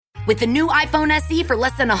With the new iPhone SE for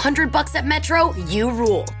less than $100 at Metro, you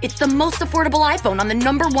rule. It's the most affordable iPhone on the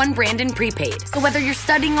 #1 brand in prepaid. So whether you're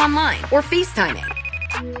studying online or FaceTiming.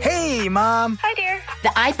 Hey, Mom. Hi, dear. The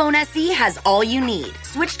iPhone SE has all you need.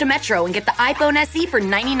 Switch to Metro and get the iPhone SE for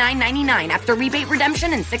 $99.99 after rebate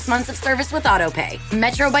redemption and 6 months of service with AutoPay.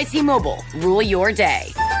 Metro by T-Mobile. Rule your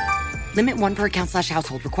day. Limit 1 per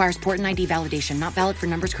account/household. Requires port and ID validation. Not valid for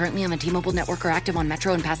numbers currently on the T-Mobile network or active on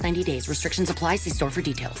Metro in past 90 days. Restrictions apply. See store for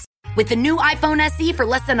details. With the new iPhone SE for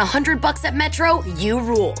less than $100 at Metro, you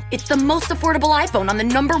rule. It's the most affordable iPhone on the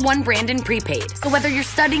 #1 brand in prepaid. So whether you're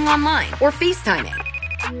studying online or FaceTiming.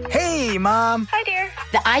 Hey, Mom. Hi, dear.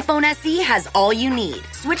 The iPhone SE has all you need.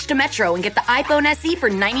 Switch to Metro and get the iPhone SE for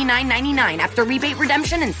 $99.99 after rebate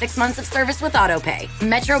redemption and 6 months of service with AutoPay.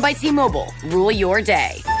 Metro by T-Mobile. Rule your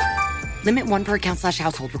day. Limit 1 per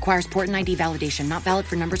account/household. Requires port and ID validation. Not valid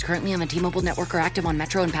for numbers currently on the T-Mobile network or active on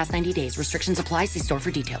Metro in past 90 days. Restrictions apply. See store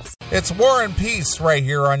for details. It's War and Peace right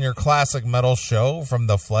here on your classic metal show from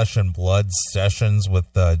the Flesh and Blood sessions with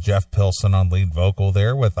Jeff Pilson on lead vocal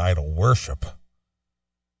there with Idol Worship.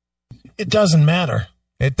 It doesn't matter.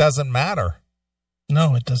 It doesn't matter.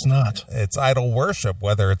 No, it does not. It's Idol Worship,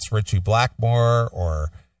 whether it's Richie Blackmore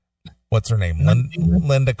or what's her name?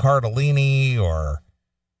 Linda Cardellini or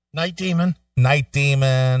Night Demon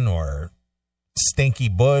or Stinky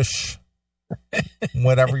Bush,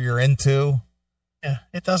 whatever you're into. Yeah,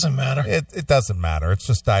 it doesn't matter. It doesn't matter. It's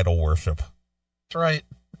just Idol Worship. That's right.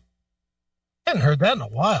 I hadn't heard that in a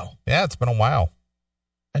while. Yeah, it's been a while.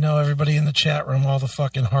 I know everybody in the chat room, all the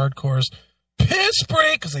fucking hardcores, piss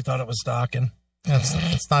break because they thought it was Dokken.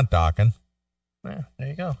 It's not Dokken. Yeah, there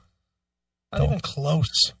you go. Not even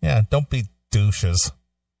close. Yeah, don't be douches.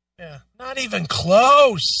 Yeah, not even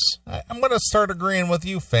close. I'm going to start agreeing with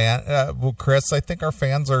you, Chris. I think our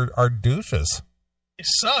fans are douches. You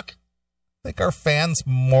suck. I think our fans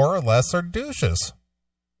more or less are douches.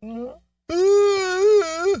 You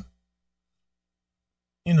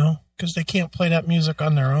know, because they can't play that music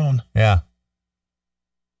on their own. Yeah.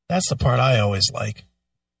 That's the part I always like.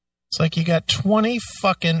 It's like you got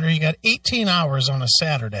 18 hours on a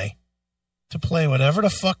Saturday to play whatever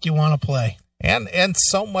the fuck you want to play. And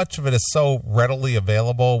so much of it is so readily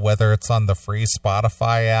available, whether it's on the free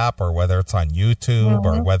Spotify app or whether it's on YouTube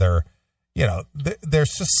or whether, you know,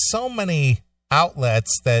 there's just so many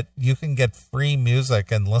outlets that you can get free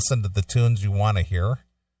music and listen to the tunes you want to hear.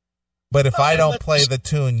 But if I don't play the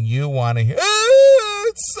tune you want to hear,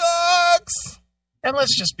 it sucks. And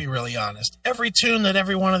let's just be really honest. Every tune that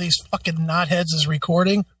every one of these fucking knotheads is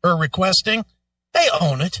recording or requesting, they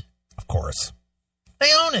own it. Of course.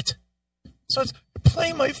 They own it. So it's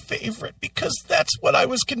play my favorite because that's what I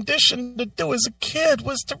was conditioned to do as a kid,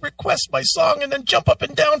 was to request my song and then jump up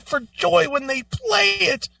and down for joy when they play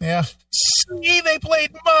it. Yeah. See, they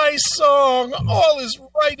played my song. All is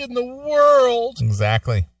right in the world.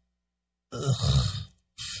 Exactly. Ugh,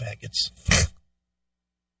 faggots.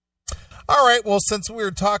 All right, well, since we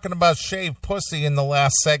were talking about shaved pussy in the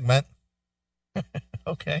last segment.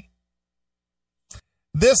 Okay.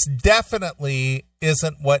 This definitely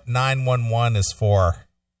isn't what 911 is for.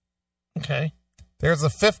 Okay. There's a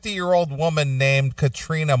 50-year-old woman named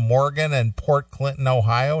Katrina Morgan in Port Clinton,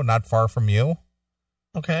 Ohio, not far from you.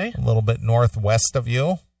 Okay. A little bit northwest of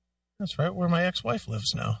you. That's right where my ex-wife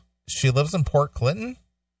lives now. She lives in Port Clinton?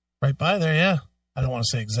 Right by there, yeah. I don't want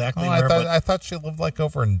to say exactly where, I thought she lived like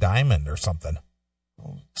over in Diamond or something.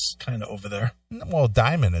 It's kind of over there. Well,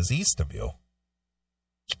 Diamond is east of you.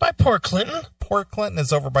 It's by Port Clinton. Port Clinton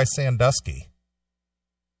is over by Sandusky.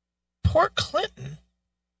 Port Clinton?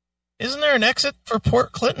 Isn't there an exit for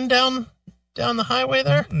Port Clinton down the highway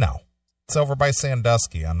there? No. It's over by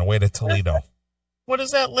Sandusky on the way to Toledo. What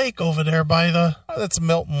is that lake over there by the... Oh, that's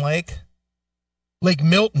Milton Lake. Lake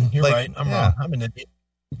Milton. You're right. I'm yeah. wrong. I'm an idiot.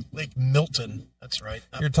 Lake Milton. That's right.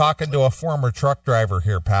 You're talking to a former truck driver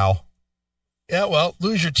here, pal. Yeah, well,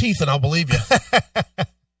 lose your teeth and I'll believe you.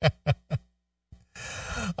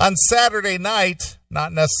 On Saturday night,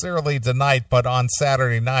 not necessarily tonight, but on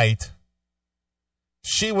Saturday night,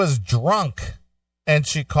 she was drunk and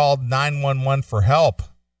she called 911 for help.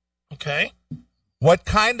 Okay. What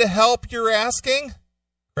kind of help, you're asking,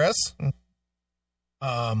 Chris?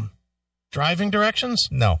 Driving directions?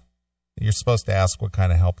 No. You're supposed to ask what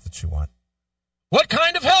kind of help that you want. What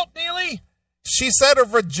kind of help, Neely? She said her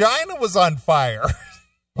vagina was on fire.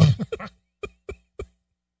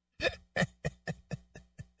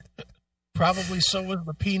 Probably so was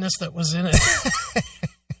the penis that was in it.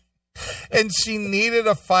 And she needed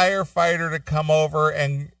a firefighter to come over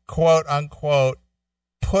and, quote unquote,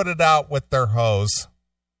 put it out with their hose.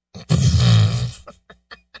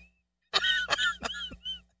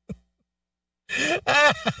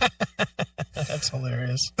 That's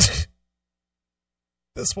hilarious.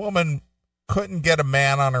 This woman couldn't get a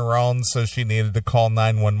man on her own, so she needed to call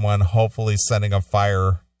 911, hopefully sending a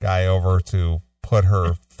fire guy over to put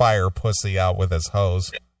her fire pussy out with his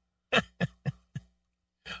hose. I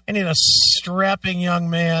need a strapping young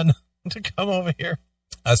man to come over here.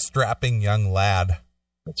 A strapping young lad.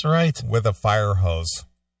 That's right. With a fire hose.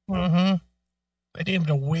 Mm-hmm. I need him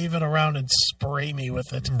to wave it around and spray me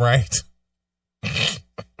with it. Right.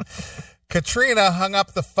 Katrina hung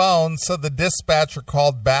up the phone, so the dispatcher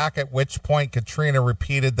called back, at which point Katrina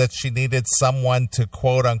repeated that she needed someone to,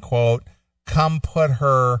 quote unquote, come put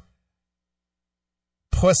her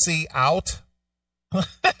pussy out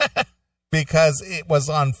because it was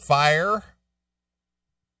on fire.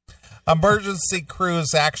 Emergency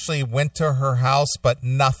crews actually went to her house, but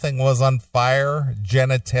nothing was on fire,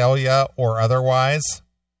 genitalia or otherwise.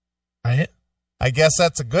 Right. I guess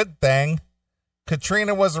that's a good thing.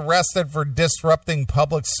 Katrina was arrested for disrupting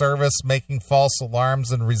public service, making false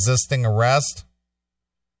alarms, and resisting arrest.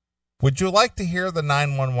 Would you like to hear the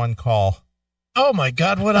 911 call? Oh my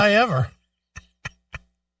God, would I ever?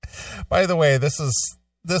 By the way, this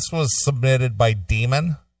was submitted by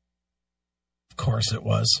Demon. Of course it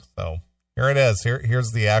was. So here it is.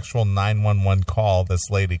 Here's the actual 911 call. This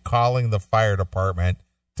lady calling the fire department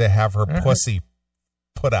to have her pussy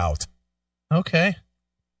put out. Okay.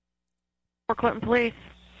 Clinton Police.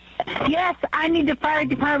 Yes, I need the fire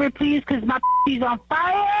department, please, because my is on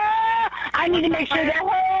fire. I need to make sure that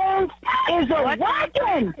hose is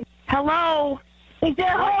working. Hello? Is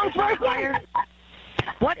that hose working?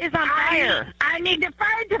 What is on fire? I need the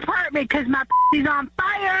fire department because my is on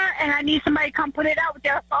fire, and I need somebody to come put it out with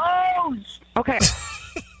their hose. Okay.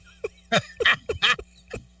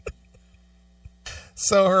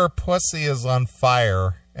 So her pussy is on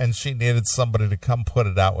fire, and she needed somebody to come put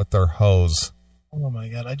it out with their hose. Oh, my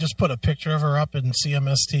God. I just put a picture of her up in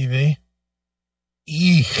CMS TV.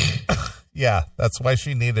 Eek. Yeah, that's why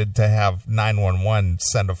she needed to have 911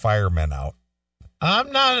 send a fireman out.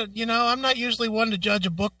 I'm not usually one to judge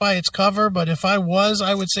a book by its cover, but if I was,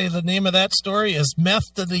 I would say the name of that story is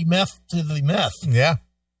Meth to the Meth to the Meth. Yeah.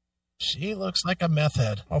 She looks like a meth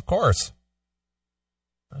head. Of course.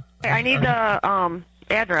 I need the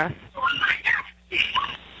address.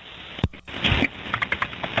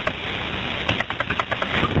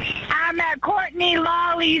 I'm at Courtney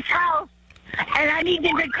Lawley's house, and I need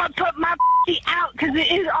them to come put my out because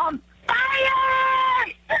it is on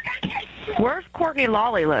fire. Where's Courtney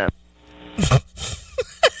Lawley live?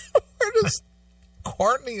 Where does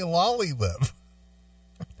Courtney Lawley live?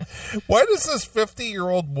 Why does this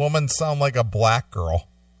 50-year-old woman sound like a black girl?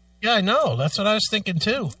 Yeah, I know. That's what I was thinking,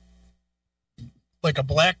 too. Like a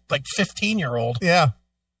black, 15-year-old. Yeah.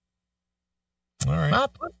 All right. My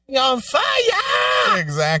pussy on fire!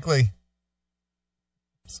 Exactly.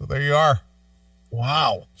 So there you are.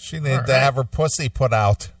 Wow. She needed to have her pussy put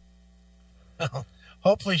out. Well,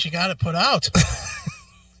 hopefully she got it put out.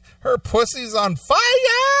 Her pussy's on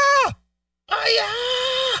fire!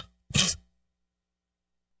 Fire!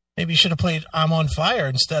 Maybe you should have played I'm on Fire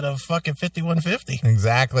instead of fucking 5150.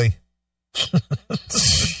 Exactly.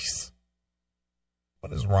 Jeez.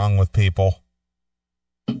 What is wrong with people?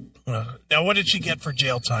 Now, what did she get for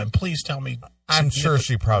jail time? Please tell me. I'm sure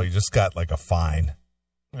she probably just got a fine.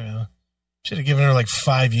 Yeah. Should have given her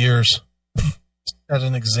 5 years. As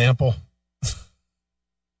an example.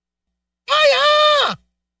 Fire!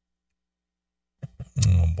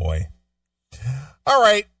 Oh, boy. All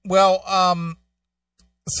right. Well,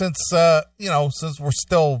 since we're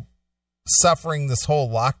still suffering this whole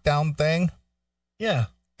lockdown thing. Yeah.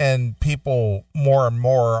 And people more and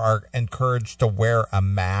more are encouraged to wear a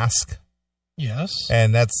mask. Yes.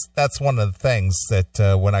 And that's one of the things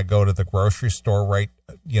that when I go to the grocery store right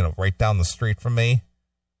down the street from me,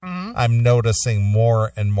 I'm noticing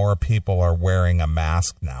more and more people are wearing a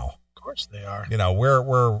mask now. Of course they are.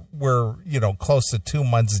 We're close to 2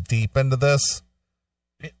 months deep into this.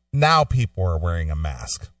 Now people are wearing a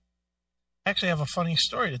mask. Actually, I have a funny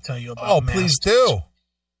story to tell you about. Oh, please do.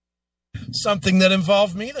 Something that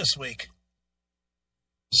involved me this week.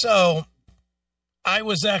 So, I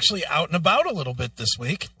was actually out and about a little bit this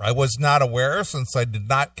week. I was not aware since I did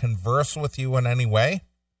not converse with you in any way.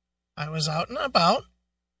 I was out and about,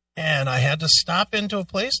 and I had to stop into a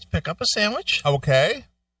place to pick up a sandwich. Okay.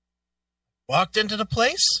 Walked into the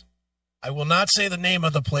place. I will not say the name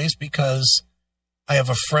of the place because I have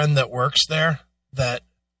a friend that works there that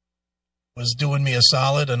was doing me a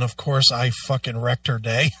solid, and of course I fucking wrecked her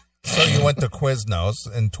day. So you went to Quiznos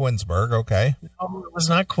in Twinsburg, okay? No, it was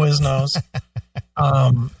not Quiznos.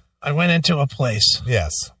 I went into a place.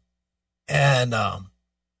 Yes. And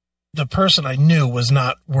the person I knew was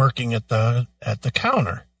not working at the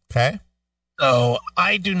counter. Okay. So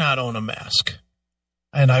I do not own a mask,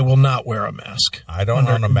 and I will not wear a mask. I don't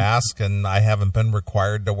own a mask, and I haven't been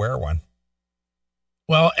required to wear one.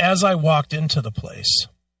 Well, as I walked into the place,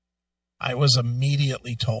 I was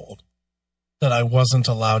immediately told that I wasn't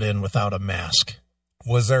allowed in without a mask.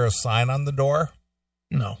 Was there a sign on the door?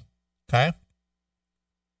 No. Okay.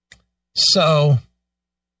 So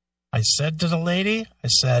I said to the lady, I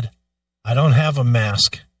said, I don't have a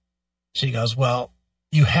mask. She goes, well,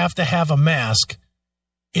 you have to have a mask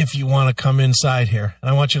if you want to come inside here. And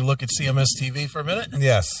I want you to look at CMS TV for a minute.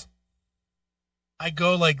 Yes. I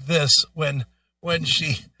go like this when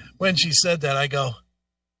she said that. I go,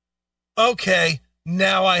 okay,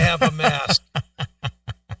 now I have a mask.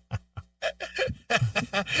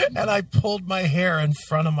 And I pulled my hair in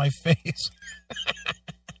front of my face.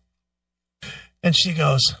 And she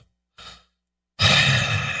goes,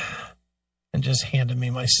 and just handed me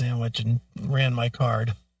my sandwich and ran my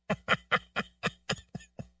card.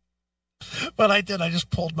 But I did. I just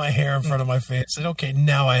pulled my hair in front of my face. Said, okay,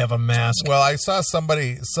 now I have a mask. Well, I saw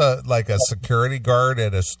somebody, like a security guard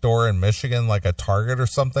at a store in Michigan, like a Target or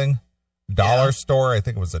something. Dollar store. I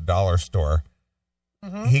think it was a dollar store.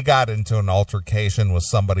 Mm-hmm. He got into an altercation with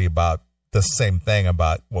somebody about the same thing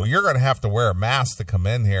about, well, you're going to have to wear a mask to come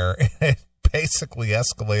in here. It basically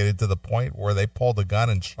escalated to the point where they pulled a gun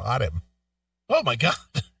and shot him. Oh, my God.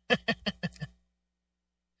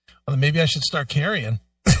 Well, maybe I should start carrying.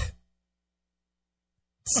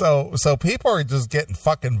 So people are just getting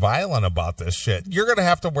fucking violent about this shit. You're going to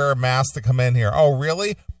have to wear a mask to come in here. Oh,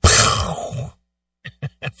 really?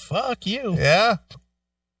 Fuck you. Yeah.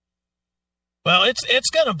 Well, it's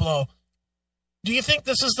going to blow. Do you think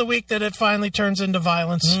this is the week that it finally turns into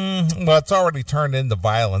violence? Well, it's already turned into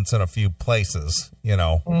violence in a few places, you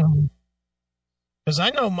know. Because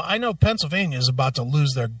I know Pennsylvania is about to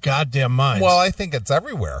lose their goddamn minds. Well, I think it's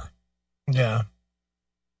everywhere. Yeah.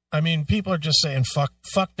 I mean, people are just saying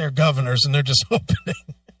fuck their governors, and they're just opening.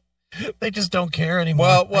 They just don't care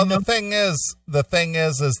anymore. Well, the thing is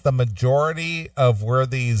the majority of where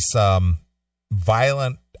these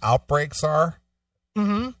violent outbreaks are,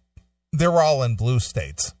 they're all in blue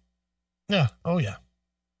states. Yeah. Oh, yeah.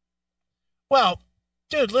 Well,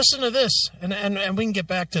 dude, listen to this, and we can get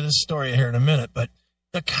back to this story here in a minute, but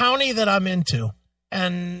the county that I'm into,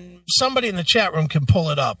 and somebody in the chat room can pull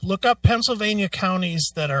it up. Look up Pennsylvania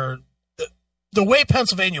counties that are... The way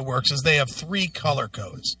Pennsylvania works is they have 3 color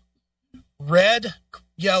codes. Red,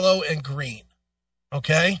 yellow, and green.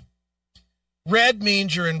 Okay? Red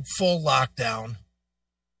means you're in full lockdown.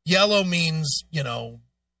 Yellow means,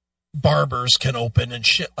 barbers can open and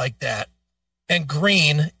shit like that. And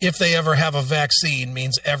green, if they ever have a vaccine,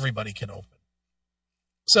 means everybody can open.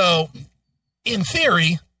 So, in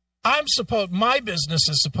theory, my business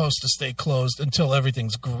is supposed to stay closed until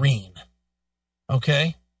everything's green.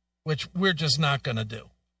 Okay? Which we're just not going to do.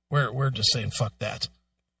 We're just saying fuck that.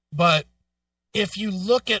 But if you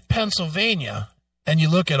look at Pennsylvania and you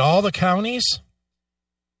look at all the counties,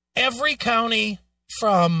 every county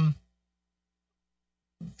from,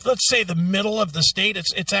 let's say, the middle of the state,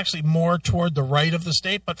 it's actually more toward the right of the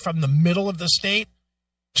state, but from the middle of the state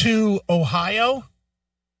to Ohio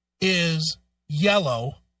is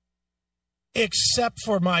yellow, except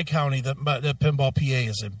for my county that Pinball PA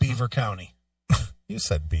is in, Beaver County. You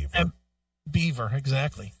said Beaver. And Beaver,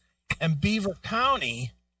 exactly. And Beaver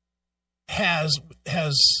County has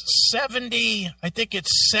 70, I think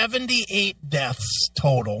it's 78 deaths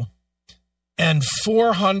total, and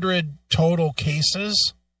 400 total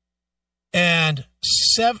cases, and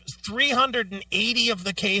 380 of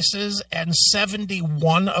the cases and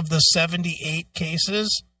 71 of the 78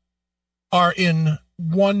 cases are in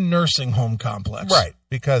one nursing home complex. Right,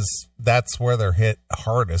 because that's where they're hit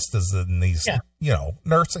hardest, is in these,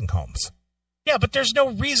 nursing homes. Yeah, but there's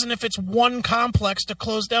no reason if it's one complex to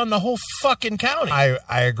close down the whole fucking county.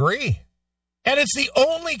 I agree. And it's the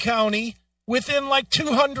only county within like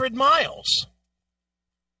 200 miles.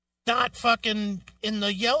 Not fucking in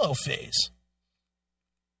the yellow phase.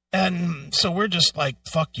 And so we're just like,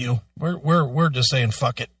 fuck you. We're just saying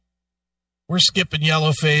fuck it. We're skipping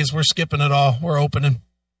yellow phase. We're skipping it all. We're opening.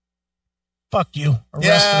 Fuck you.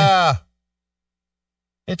 Arrest me.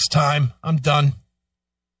 It's time. I'm done.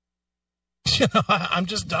 I'm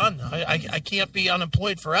just done. I can't be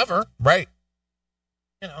unemployed forever. Right.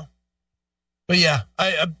 But yeah,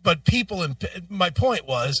 but people my point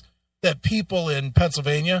was that people in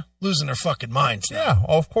Pennsylvania losing their fucking minds now. Yeah,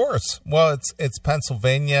 of course. Well, it's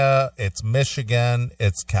Pennsylvania, it's Michigan,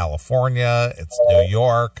 it's California, it's New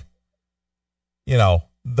York.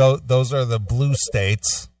 Those are the blue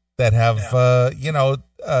states. that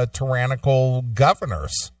have, tyrannical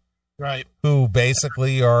governors Right. who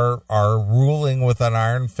basically are ruling with an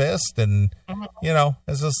iron fist. And,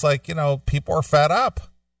 it's just like, people are fed up.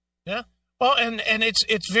 Yeah. Well, and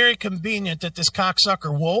it's very convenient that this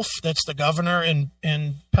cocksucker Wolf, that's the governor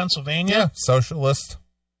in Pennsylvania. Yeah, socialist.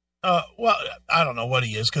 Well, I don't know what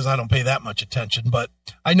he is because I don't pay that much attention, but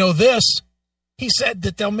I know this. He said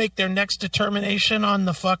that they'll make their next determination on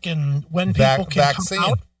the fucking when people can vaccine.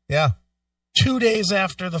 come out Yeah. 2 days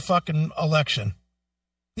after the fucking election.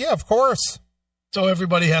 Yeah, of course. So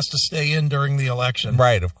everybody has to stay in during the election.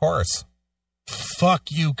 Right, of course.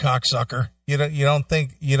 Fuck you, cocksucker. You don't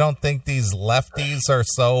think these lefties are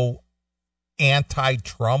so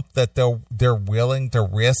anti-Trump that they're willing to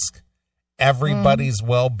risk everybody's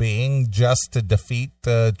well-being just to defeat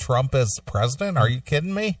Trump as president? Are you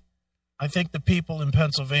kidding me? I think the people in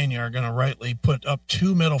Pennsylvania are going to rightly put up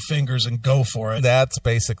 2 middle fingers and go for it. That's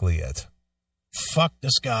basically it. Fuck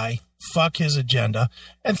this guy. Fuck his agenda.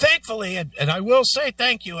 And thankfully, and I will say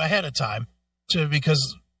thank you ahead of time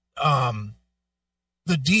because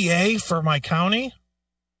the DA for my county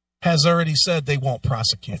has already said they won't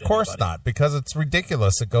prosecute. Of course anybody. not, because it's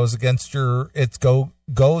ridiculous. It goes against your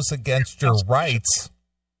rights.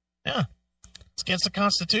 Yeah, it's against the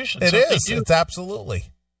Constitution. It is. It's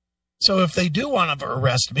absolutely. So if they do want to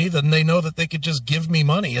arrest me, then they know that they could just give me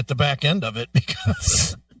money at the back end of it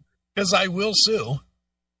because I will sue.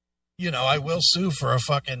 I will sue for a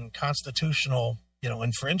fucking constitutional,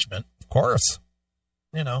 infringement. Of course.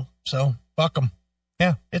 So fuck them.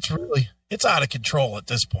 Yeah. It's out of control at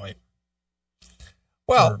this point.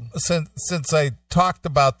 Well, since I talked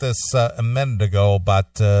about this a minute ago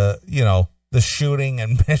about, the shooting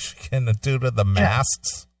in Michigan due to the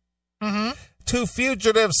masks. Mm-hmm. 2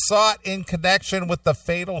 fugitives sought in connection with the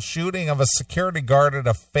fatal shooting of a security guard at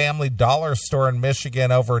a Family Dollar store in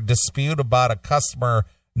Michigan over a dispute about a customer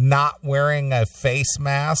not wearing a face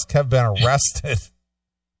mask have been arrested.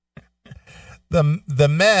 The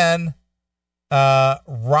men,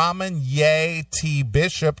 Raman Ye T.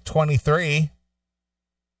 Bishop, 23.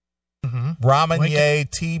 Mm-hmm. Raman Ye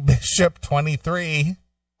T. Bishop, 23.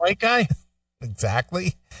 White guy?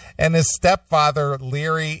 Exactly. And his stepfather,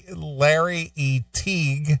 Larry E.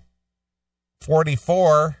 Teague,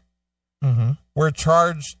 44, were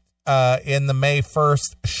charged in the May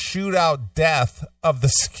 1st shootout death of the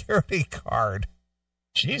security guard.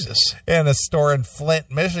 Jesus. In a store in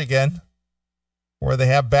Flint, Michigan, where they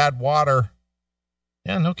have bad water.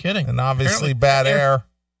 Yeah, no kidding. And obviously bad air.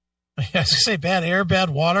 I was going to say bad air,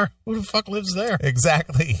 bad water. Who the fuck lives there?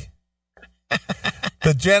 Exactly.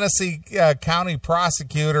 The Genesee County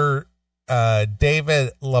prosecutor,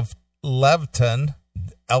 David Levton, Levton,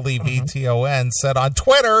 said on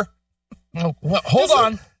Twitter. Oh, well, hold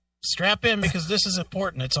on. Strap in because this is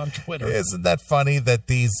important. It's on Twitter. Isn't that funny that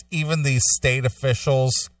even these state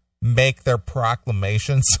officials make their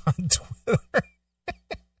proclamations on Twitter?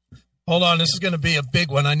 Hold on. This is going to be a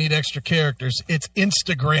big one. I need extra characters. It's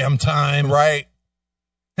Instagram time. Right.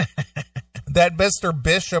 That Mr.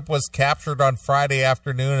 Bishop was captured on Friday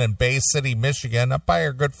afternoon in Bay City, Michigan, up by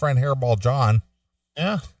our good friend Hairball John.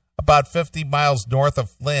 Yeah. About 50 miles north of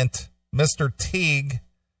Flint. Mr. Teague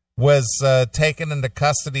was taken into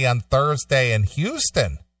custody on Thursday in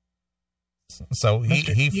Houston. So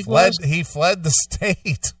he fled the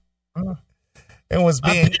state. And was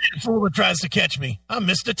being a fool that tries to catch me. I'm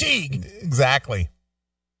Mr. Teague. Exactly.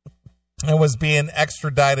 And was being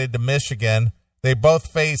extradited to Michigan. They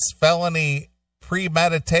both face felony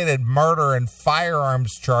premeditated murder and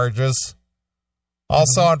firearms charges.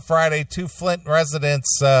 Also on Friday, 2 Flint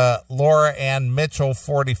residents, Laura Ann Mitchell,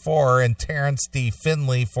 44, and Terrence D.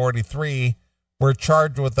 Finley, 43, were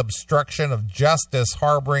charged with obstruction of justice,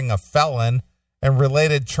 harboring a felon, and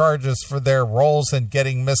related charges for their roles in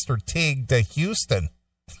getting Mr. Teague to Houston.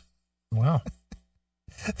 Wow.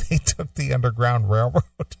 They took the Underground Railroad.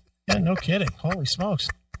 Yeah, no kidding. Holy smokes.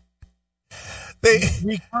 They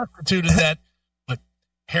reconstituted that. But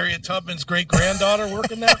Harriet Tubman's great-granddaughter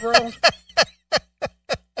working that role?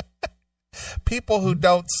 People who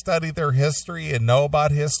don't study their history and know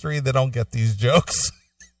about history, they don't get these jokes.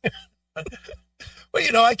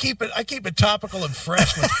 Well, I keep it topical and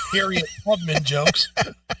fresh with Harriet Tubman jokes.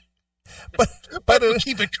 But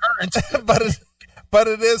keep it current. But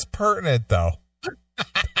it is pertinent though.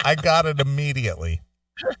 I got it immediately.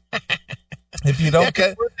 If you don't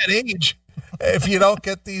get that age. If you don't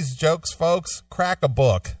get these jokes, folks, crack a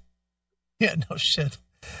book. Yeah, no shit.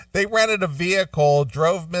 They rented a vehicle,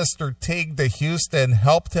 drove Mr. Teague to Houston,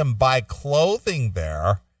 helped him buy clothing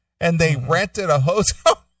there, and they rented a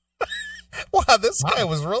hotel. Wow, this guy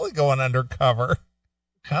was really going undercover.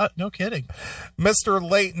 Cut. No kidding. Mr.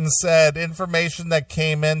 Layton said information that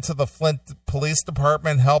came into the Flint Police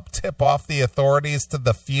Department helped tip off the authorities to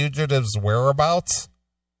the fugitive's whereabouts.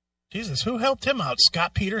 Jesus, who helped him out?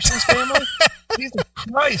 Scott Peterson's family? Jesus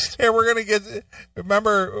Christ. Hey, we're going to get,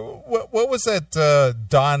 remember, what was it,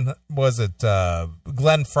 Don, was it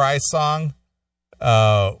Glenn Fry song?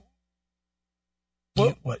 You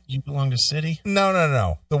belong to City?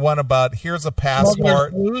 No. The one about, here's a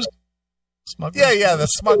passport. Smuggler's Blues? Yeah, the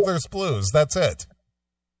Smuggler's Blues. That's it.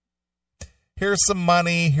 Here's some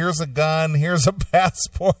money. Here's a gun. Here's a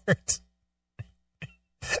passport.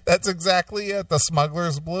 That's exactly it. The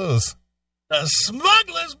Smuggler's Blues. The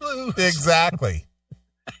Smuggler's Blues. Exactly.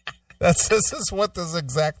 This is what this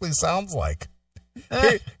exactly sounds like.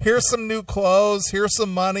 Here's some new clothes. Here's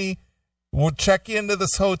some money. We'll check you into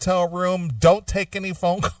this hotel room. Don't take any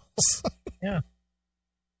phone calls. Yeah.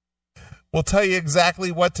 We'll tell you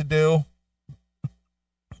exactly what to do.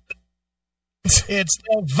 It's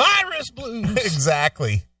the Virus Blues.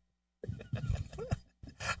 Exactly.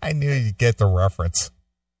 I knew you'd get the reference.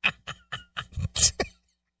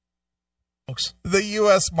 The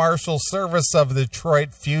U.S. Marshal Service of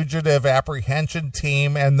Detroit Fugitive Apprehension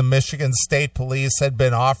Team and the Michigan State Police had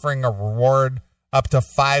been offering a reward up to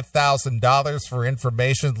 $5,000 for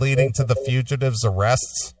information leading to the fugitive's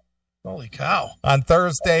arrests. Holy cow. On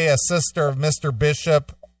Thursday, a sister of Mr.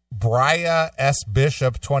 Bishop, Bria S.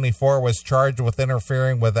 Bishop, 24, was charged with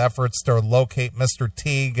interfering with efforts to locate Mr.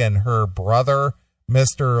 Teague and her brother,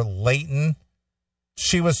 Mr. Layton.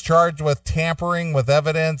 She was charged with tampering with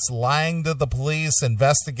evidence, lying to the police,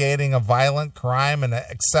 investigating a violent crime, and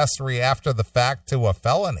accessory after the fact to a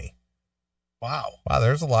felony. Wow,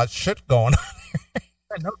 there's a lot of shit going on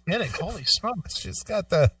here. No kidding. Holy smokes. She's got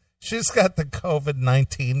the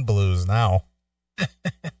COVID-19 blues now.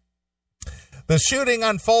 The shooting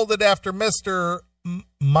unfolded after Mr.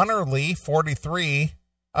 Munnerly, 43,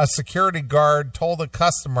 a security guard, told a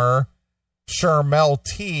customer, Charmel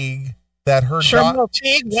Teague, that her Charmel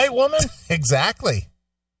Teague, white woman? Exactly.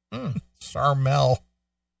 Charmel.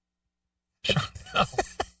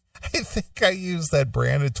 I think I used that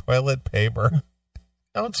brand of toilet paper.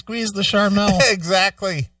 Don't squeeze the Charmel.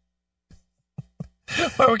 Exactly.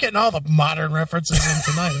 Well, we're getting all the modern references in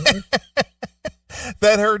tonight.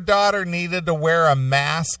 That her daughter needed to wear a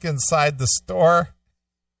mask inside the store.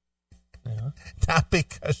 Yeah. Not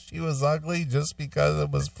because she was ugly, just because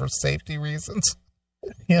it was for safety reasons.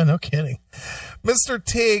 Yeah, no kidding. Mr.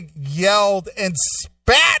 Teague yelled and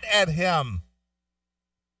spat at him,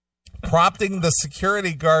 prompting the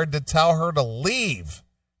security guard to tell her to leave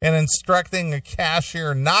and instructing a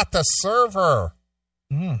cashier not to serve her.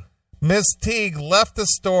 Miss Teague left the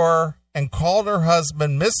store and called her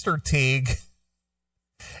husband, Mr. Teague,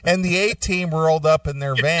 and the A-team rolled up in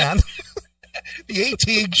their van. The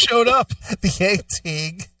A-Teague showed up. The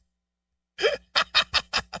A-Teague.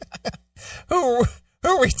 who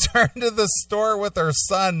returned to the store with her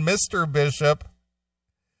son, Mr. Bishop.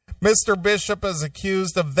 Mr. Bishop is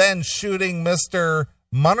accused of then shooting Mr.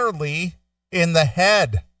 Munnerly in the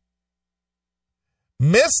head.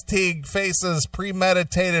 Miss Teague faces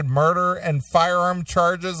premeditated murder and firearm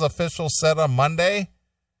charges, officials said on Monday.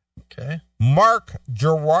 Okay. Mark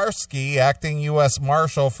Jaworski, acting U.S.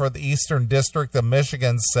 Marshal for the Eastern District of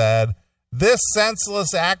Michigan, said, "This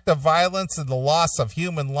senseless act of violence and the loss of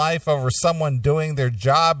human life over someone doing their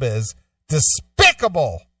job is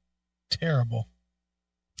despicable." Terrible.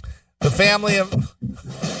 The family of...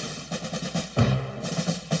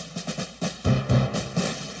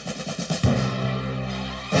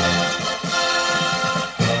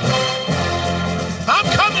 I'm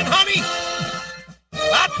coming, honey!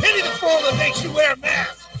 I pity the fool that makes you wear a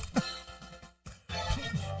mask!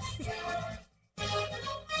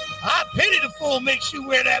 I pity the fool makes you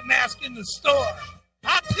wear that mask in the store!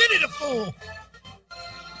 I pity the fool!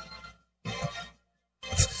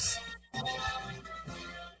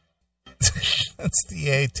 That's the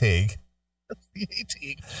A-Teague. That's the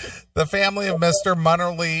A-Teague. The family of Mr.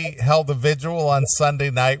 Munnerly held a vigil on Sunday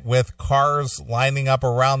night with cars lining up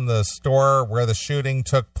around the store where the shooting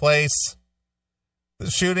took place. The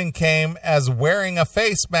shooting came as wearing a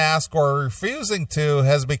face mask or refusing to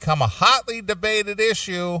has become a hotly debated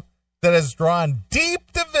issue that has drawn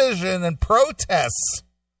deep division and protests.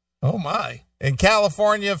 Oh, my. In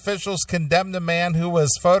California, officials condemned a man who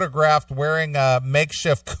was photographed wearing a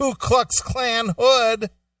makeshift Ku Klux Klan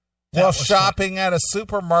hood while shopping at a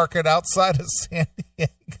supermarket outside of San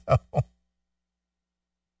Diego.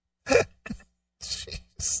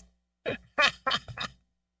 Jeez.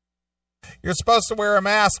 You're supposed to wear a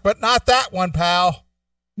mask, but not that one, pal.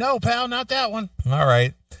 No, pal, not that one. All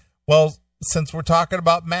right. Well, since we're talking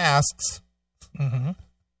about masks, Mm-hmm.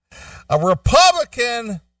 a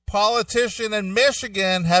Republican politician in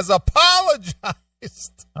Michigan has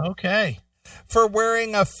apologized Okay. for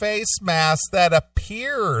wearing a face mask that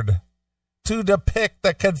appeared to depict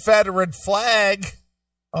the Confederate flag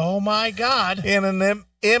Oh, my God. in an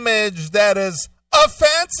image that is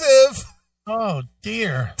offensive Oh,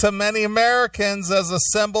 dear. to many Americans as a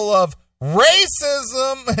symbol of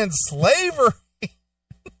racism and slavery.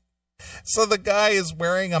 So the guy is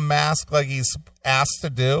wearing a mask like he's asked to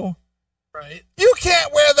do. Right. You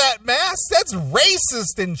can't wear that mask. That's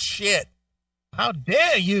racist and shit. How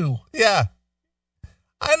dare you? Yeah.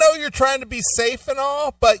 I know you're trying to be safe and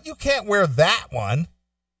all, but you can't wear that one.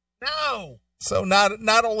 No. So not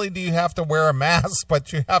only do you have to wear a mask,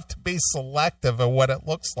 but you have to be selective of what it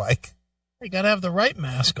looks like. You got to have the right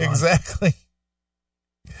mask on. Exactly.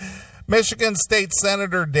 Michigan State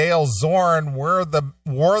Senator Dale Zorn wore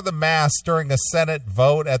the mask during a Senate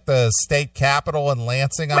vote at the state capitol in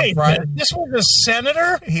Lansing on Wait, Friday. this was a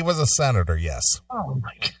senator? He was a senator, yes. Oh,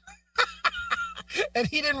 my God. And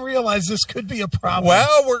he didn't realize this could be a problem.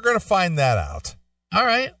 Well, we're going to find that out. All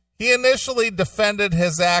right. He initially defended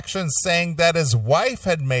his actions, saying that his wife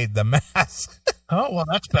had made the mask Oh, well,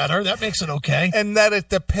 that's better. That makes it okay. and that it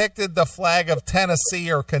depicted the flag of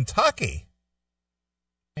Tennessee or Kentucky.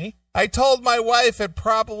 Okay. I told my wife it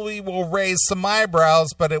probably will raise some eyebrows,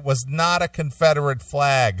 but it was not a Confederate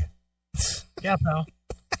flag. Yeah, pal.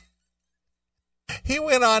 He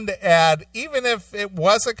went on to add, even if it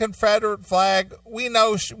was a Confederate flag, we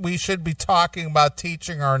know we should be talking about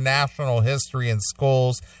teaching our national history in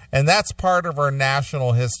schools, and that's part of our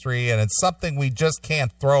national history, and it's something we just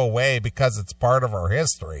can't throw away because it's part of our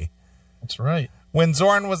history. That's right. When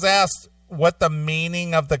Zorn was asked what the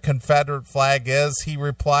meaning of the Confederate flag is, he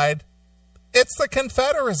replied, "It's the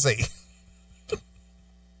Confederacy."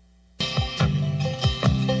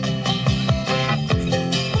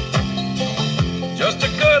 Just a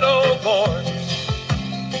good old boy,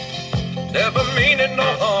 never meaning no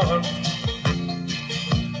harm.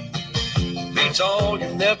 Beats all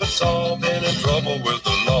you never saw, been in trouble with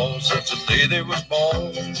the law since the day they was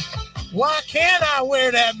born. Why can't I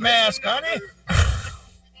wear that mask, honey?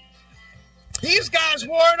 These guys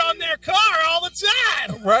wore it on their car all the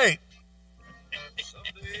time. Right.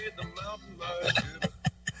 Someday the mountain lion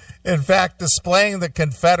In fact, displaying the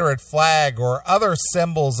Confederate flag or other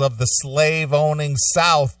symbols of the slave-owning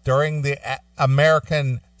South during the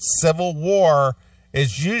American Civil War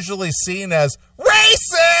is usually seen as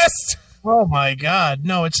racist. Oh, my God.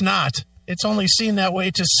 No, it's not. It's only seen that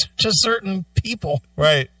way to certain people.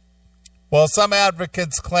 Right. Well, some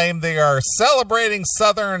advocates claim they are celebrating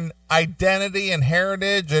Southern identity and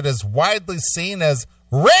heritage. It is widely seen as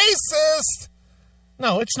racist.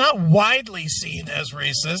 No, it's not widely seen as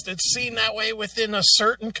racist. It's seen that way within a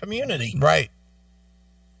certain community. Right.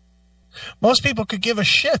 Most people could give a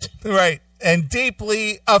shit. Right. And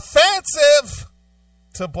deeply offensive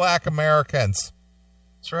to black Americans.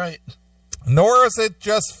 That's right. Nor is it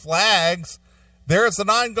just flags. There is an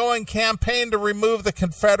ongoing campaign to remove the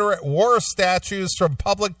Confederate war statues from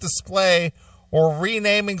public display or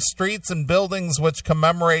renaming streets and buildings which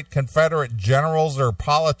commemorate Confederate generals or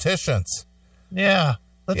politicians. Yeah.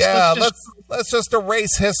 Let's just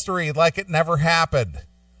erase history like it never happened.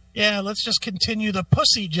 Yeah, let's just continue the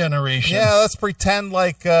pussy generation. Yeah, let's pretend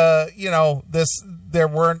like there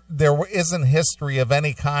isn't history of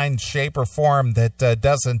any kind, shape, or form that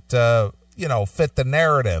doesn't fit the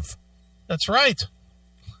narrative. That's right.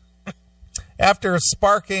 After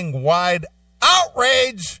sparking wide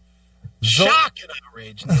outrage, Shock and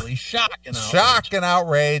outrage, Neely. Shock and outrage. shock and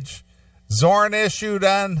outrage, Zorn issued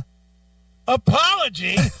an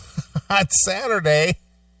apology on Saturday.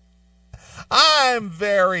 I'm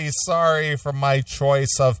very sorry for my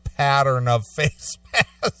choice of pattern of face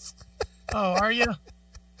mask. Oh, are you?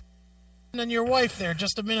 And then your wife there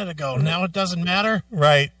just a minute ago. Now it doesn't matter?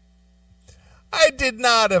 Right. I did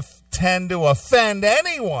not intend to offend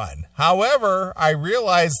anyone. However, I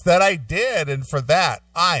realized that I did, and for that,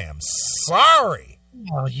 I am sorry.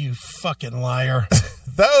 Oh, you fucking liar.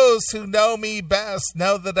 Those who know me best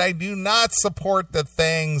know that I do not support the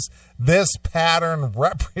things this pattern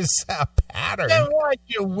represents. Pattern? Then why'd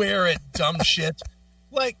you wear it, dumb shit?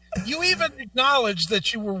 Like, you even acknowledged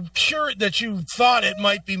that you were sure that you thought it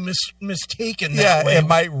might be mistaken that way. It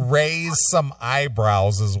might raise some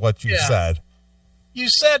eyebrows is what you said. You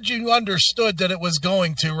said you understood that it was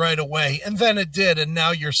going to right away, and then it did, and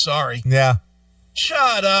now you're sorry. Yeah.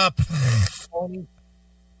 Shut up. Phony,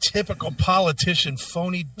 typical politician,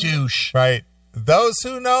 phony douche. Right. those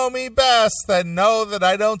who know me best that know that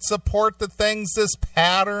I don't support the things this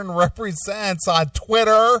pattern represents on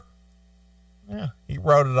Twitter. Yeah. He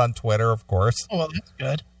wrote it on Twitter, of course. Oh, well, that's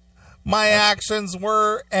good. My actions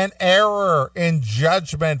were an error in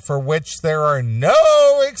judgment for which there are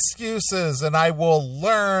no excuses, and I will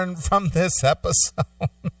learn from this episode.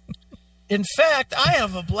 In fact, I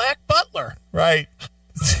have a black butler. Right.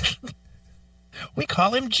 We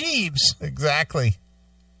call him Jeeves. Exactly.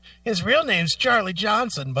 His real name's Charlie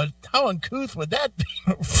Johnson, but how uncouth would that be?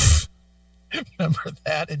 Remember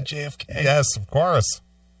that in JFK? Yes, of course.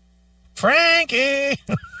 Frankie!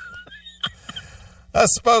 A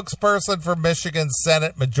spokesperson for Michigan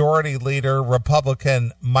Senate Majority Leader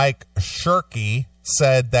Republican Mike Shirkey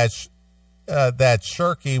said that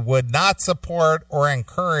Shirkey would not support or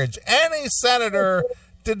encourage any senator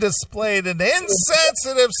to display an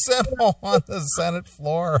insensitive symbol on the Senate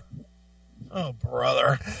floor. Oh,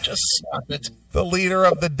 brother. Just stop it. The leader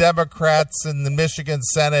of the Democrats in the Michigan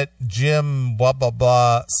Senate, Jim blah, blah,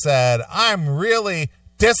 blah, said, I'm really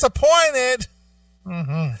disappointed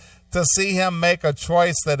to see him make a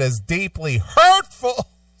choice that is deeply hurtful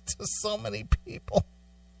to so many people.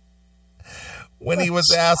 When he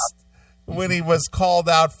was called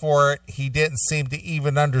out for it, he didn't seem to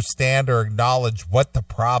even understand or acknowledge what the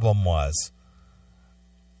problem was.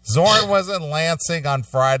 Zorn was in Lansing on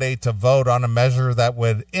Friday to vote on a measure that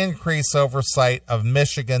would increase oversight of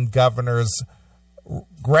Michigan Governor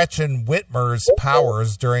Gretchen Whitmer's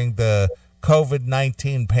powers during the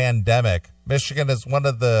COVID-19 pandemic. Michigan is one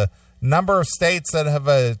of the number of states that have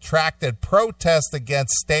attracted protests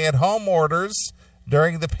against stay-at-home orders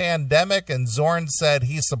during the pandemic, and Zorn said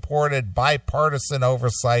he supported bipartisan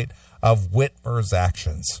oversight of Whitmer's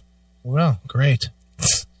actions. Well, great.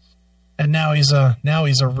 And now he's a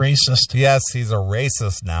racist. Yes, he's a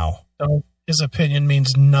racist now. So his opinion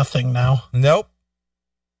means nothing now. Nope.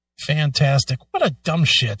 Fantastic. What a dumb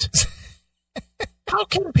shit. How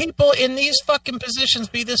can people in these fucking positions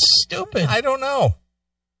be this stupid? I don't know.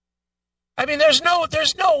 I mean, there's no,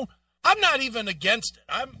 I'm not even against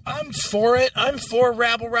it. I'm for it. I'm for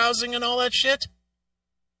rabble rousing and all that shit.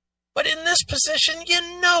 But in this position,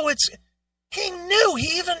 he knew,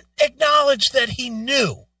 he even acknowledged that he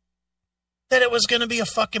knew that it was going to be a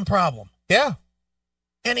fucking problem. Yeah.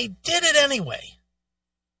 And he did it anyway.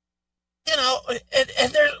 You know,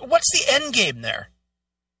 and what's the end game there?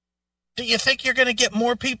 Do you think you're going to get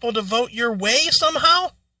more people to vote your way somehow?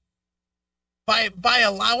 By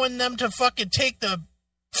allowing them to fucking take the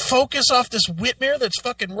focus off this Whitmer that's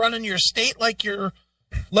fucking running your state like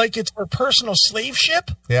it's her personal slave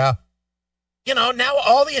ship? Yeah. You know, now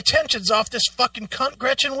all the attention's off this fucking cunt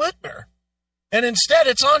Gretchen Whitmer. And instead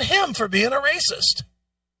it's on him for being a racist.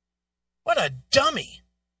 What a dummy.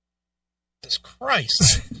 Jesus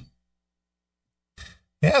Christ.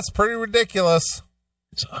 Yeah, it's pretty ridiculous.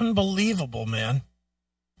 It's unbelievable, man.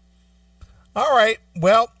 All right.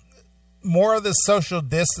 Well, more of this social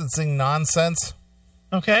distancing nonsense.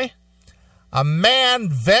 Okay. A man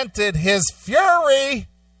vented his fury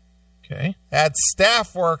at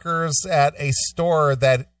staff workers at a store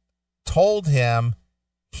that told him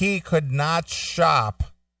he could not shop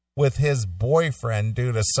with his boyfriend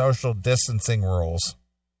due to social distancing rules.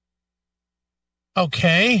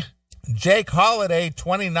 Okay. Jake Holiday,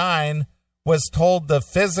 29, was told to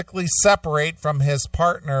physically separate from his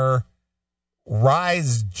partner,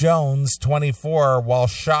 Rise Jones, 24, while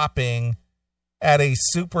shopping at a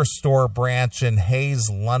Superstore branch in Hayes,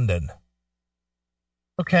 London.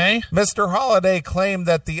 Okay. Mr. Holiday claimed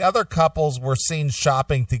that the other couples were seen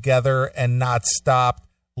shopping together and not stopped,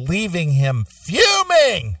 leaving him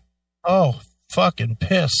fuming. Oh, fucking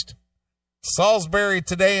pissed. Salisbury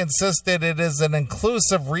Today insisted it is an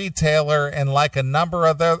inclusive retailer and, like a number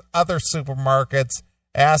of other supermarkets,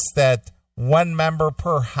 asked that one member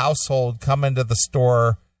per household come into the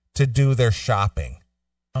store to do their shopping.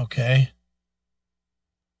 Okay.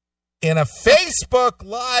 In a Facebook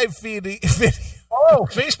Live video. Oh,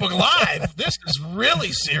 Facebook Live. This is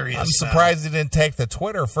really serious. I'm surprised he didn't take the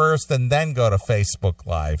Twitter first and then go to Facebook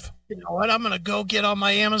Live. You know what? I'm going to go get on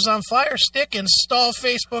my Amazon Fire Stick, install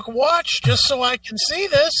Facebook Watch just so I can see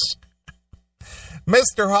this.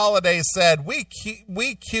 Mr. Holiday said, we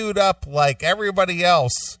queued up like everybody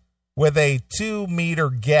else with a 2-meter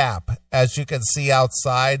gap. As you can see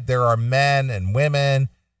outside, there are men and women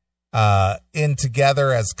in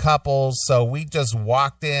together as couples. So we just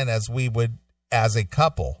walked in as we would as a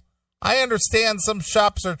couple. I understand some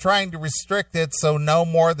shops are trying to restrict it so no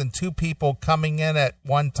more than 2 people coming in at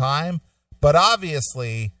one time, but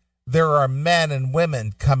obviously there are men and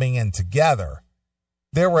women coming in together.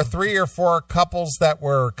 There were 3 or 4 couples that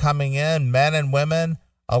were coming in, men and women,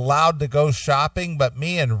 allowed to go shopping, but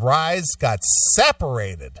me and Rise got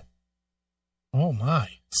separated. Oh, my.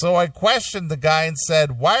 So I questioned the guy and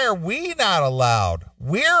said, why are we not allowed?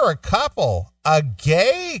 We're a couple, a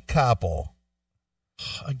gay couple.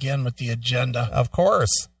 Again with the agenda. Of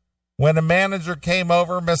course. When a manager came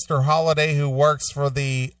over, Mr. Holiday, who works for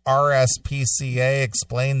the RSPCA,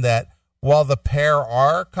 explained that while the pair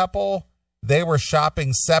are a couple, they were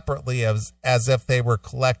shopping separately as if they were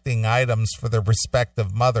collecting items for their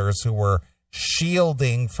respective mothers who were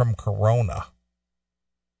shielding from corona.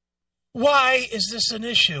 Why is this an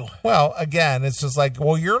issue? Well, again, it's just like,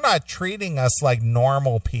 well, you're not treating us like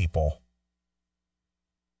normal people.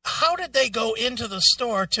 How did they go into the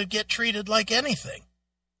store to get treated like anything?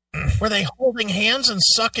 Were they holding hands and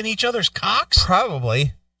sucking each other's cocks?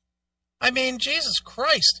 Probably. I mean, Jesus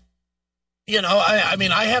Christ. You know, I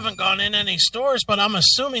mean, I haven't gone in any stores, but I'm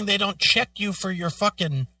assuming they don't check you for your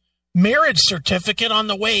fucking marriage certificate on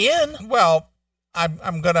the way in. Well,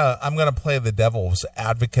 I'm gonna play the devil's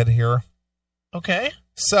advocate here. Okay.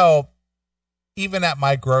 So, even at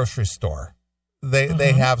my grocery store,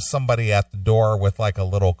 they have somebody at the door with like a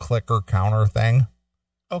little clicker counter thing.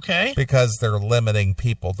 Okay. Because they're limiting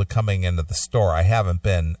people to coming into the store. I haven't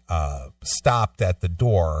been stopped at the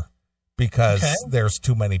door because there's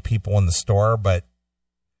too many people in the store, but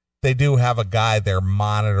they do have a guy there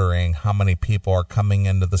monitoring how many people are coming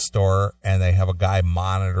into the store, and they have a guy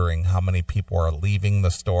monitoring how many people are leaving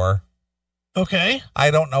the store. Okay.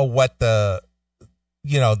 I don't know what the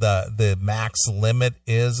max limit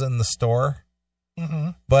is in the store. Mm-hmm.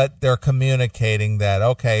 But they're communicating that,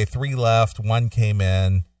 okay, 3 left, 1 came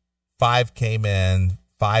in, 5 came in,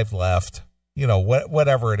 5 left,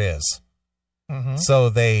 whatever it is. Mm-hmm.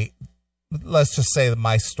 So let's just say that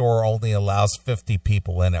my store only allows 50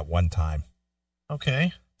 people in at one time.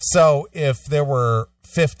 Okay. So if there were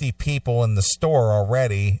 50 people in the store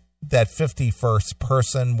already, that 51st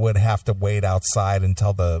person would have to wait outside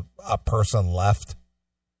until a person left,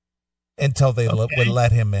 until they would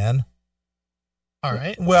let him in. All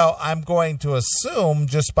right. Well, I'm going to assume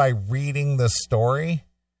just by reading the story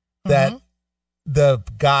that the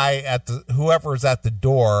guy whoever's at the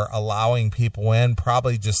door allowing people in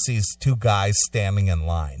probably just sees 2 guys standing in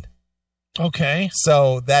line. Okay.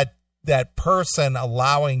 So that person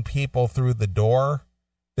allowing people through the door,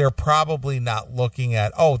 they're probably not looking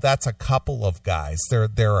at, oh, that's a couple of guys.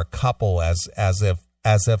 They're a couple as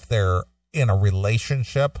if they're in a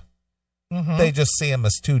relationship. Mm-hmm. They just see them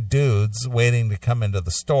as 2 dudes waiting to come into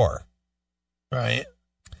the store. Right.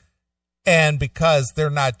 And because they're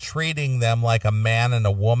not treating them like a man and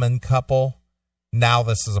a woman couple, now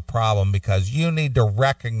this is a problem because you need to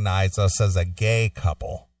recognize us as a gay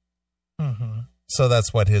couple. Mm-hmm. So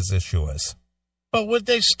that's what his issue is. But would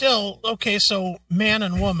they still, okay, so man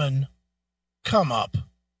and woman come up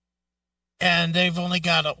and they've only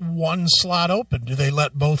got 1 slot open. Do they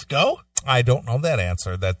let both go? I don't know that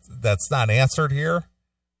answer. That's not answered here.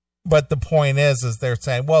 But the point is they're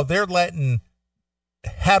saying, well, they're letting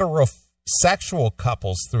heterosexual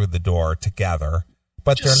couples through the door together,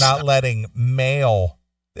 but they're not letting male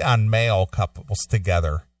couples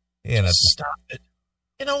together. Stop it.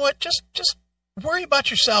 You know what? Just worry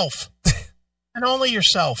about yourself and only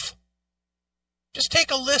yourself. Just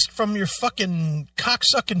take a list from your fucking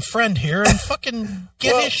cocksucking friend here and fucking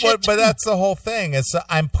get his shit. But that's the whole thing.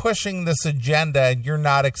 I'm pushing this agenda and you're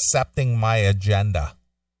not accepting my agenda.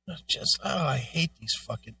 I hate these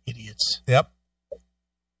fucking idiots. Yep.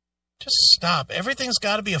 Just stop. Everything's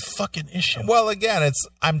got to be a fucking issue. Well, again,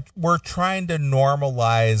 we're trying to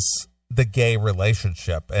normalize the gay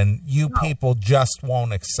relationship, and people just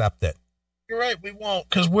won't accept it. You're right. We won't,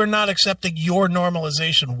 because we're not accepting your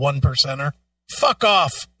normalization, 1%er. Fuck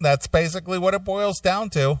off. That's basically what it boils down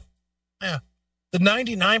to. Yeah. The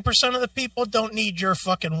 99% of the people don't need your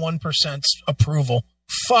fucking 1% approval.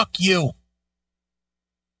 Fuck you.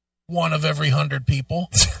 1 of every 100 people.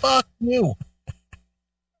 Fuck you.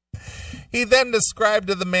 He then described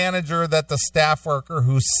to the manager that the staff worker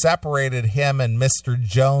who separated him and Mr.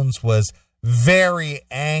 Jones was very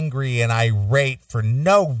angry and irate for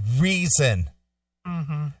no reason.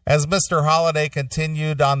 Mm-hmm. As Mr. Holiday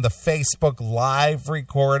continued on the Facebook Live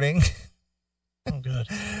recording, oh, good.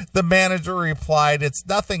 The manager replied, "It's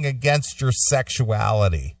nothing against your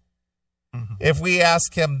sexuality. Mm-hmm. If we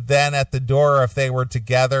ask him then at the door if they were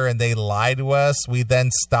together and they lie to us, we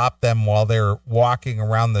then stop them while they're walking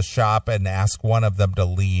around the shop and ask one of them to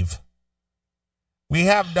leave. We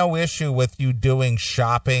have no issue with you doing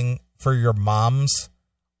shopping for your moms.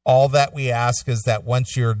 All that we ask is that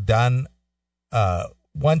once you're done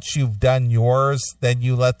once you've done yours, then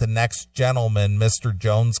you let the next gentleman, Mr.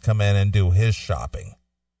 Jones, come in and do his shopping.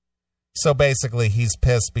 So basically, he's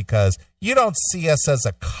pissed because you don't see us as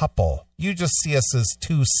a couple. You just see us as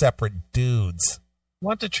two separate dudes.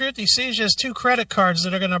 Want the truth? He sees you as two credit cards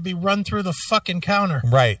that are going to be run through the fucking counter.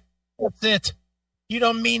 Right. That's it. You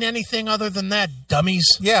don't mean anything other than that, dummies.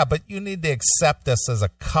 Yeah, but you need to accept us as a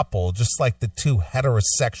couple, just like the two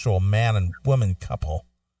heterosexual man and woman couple.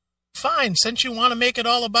 Fine. Since you want to make it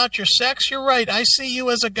all about your sex, you're right. I see you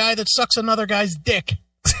as a guy that sucks another guy's dick.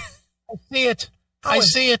 I see it. I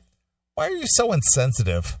see it. Why are you so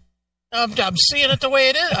insensitive? I'm seeing it the way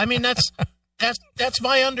it is. I mean, that's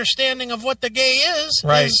my understanding of what the gay is.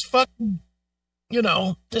 Right. Is fucking,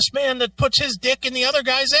 this man that puts his dick in the other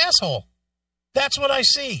guy's asshole. That's what I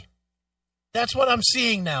see. That's what I'm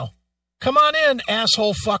seeing now. Come on in,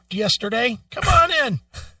 asshole fucked yesterday. Come on in.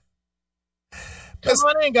 Come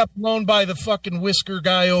on in. Got blown by the fucking whisker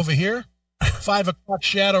guy over here. 5 o'clock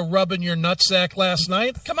shadow rubbing your nutsack last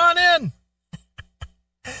night. Come on in.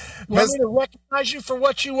 Want me to recognize you for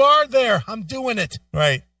what you are? There, I'm doing it.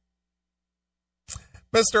 Right.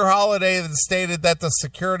 Mr. Holiday then stated that the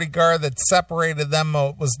security guard that separated them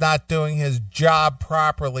was not doing his job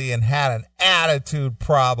properly and had an attitude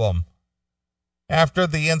problem. After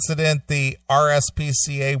the incident, the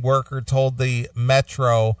RSPCA worker told the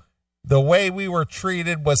Metro, "The way we were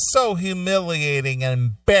treated was so humiliating and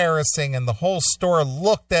embarrassing, and the whole store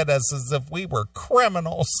looked at us as if we were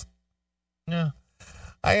criminals." Yeah.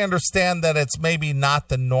 I understand that it's maybe not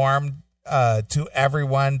the norm to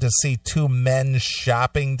everyone to see two men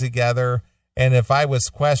shopping together, and if I was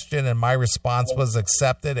questioned and my response was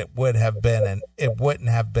accepted, it wouldn't have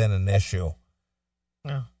been an issue.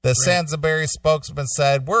 Yeah, the Sansbury spokesman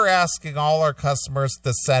said, "We're asking all our customers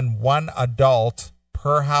to send one adult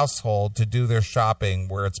per household to do their shopping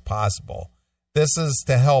where it's possible. This is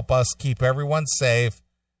to help us keep everyone safe,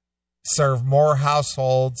 serve more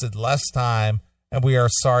households in less time, and we are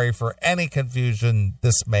sorry for any confusion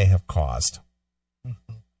this may have caused."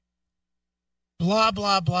 Blah,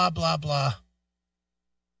 blah, blah, blah, blah.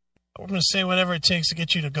 I'm going to say whatever it takes to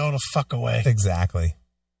get you to go the fuck away. Exactly.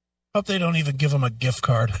 Hope they don't even give them a gift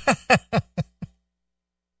card.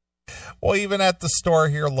 Well, even at the store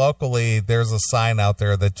here locally, there's a sign out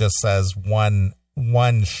there that just says one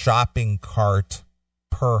shopping cart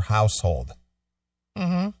per household.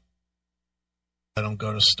 Mm-hmm. I don't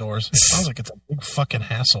go to stores. It sounds like it's a big fucking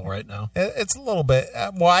hassle right now. It's a little bit.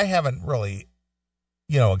 Well, I haven't really,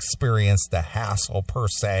 experienced the hassle per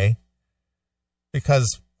se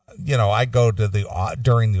because, I go to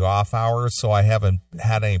during the off hours, so I haven't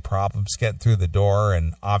had any problems getting through the door.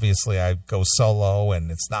 And obviously I go solo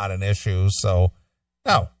and it's not an issue. So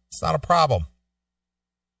no, it's not a problem.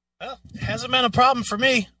 Well, it hasn't been a problem for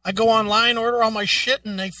me. I go online, order all my shit,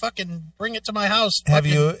 and they fucking bring it to my house. Have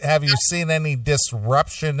you seen any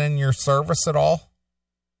disruption in your service at all?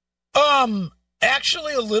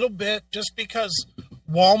 Actually a little bit, just because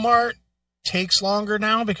Walmart takes longer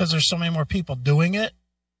now because there's so many more people doing it.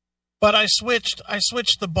 But I switched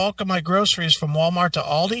the bulk of my groceries from Walmart to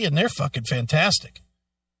Aldi, and they're fucking fantastic.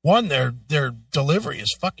 One, their delivery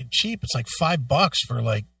is fucking cheap. It's like $5 for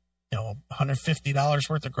like, $150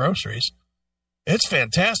 worth of groceries. It's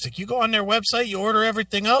fantastic. You go on their website, you order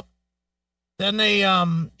everything up. Then they,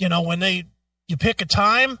 you pick a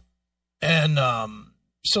time. And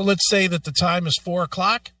so let's say that the time is 4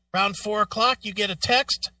 o'clock. Around 4 o'clock, you get a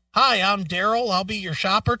text. "Hi, I'm Daryl. I'll be your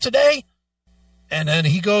shopper today." And then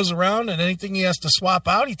he goes around, and anything he has to swap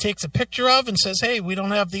out, he takes a picture of and says, "Hey, we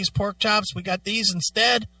don't have these pork chops. We got these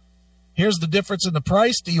instead. Here's the difference in the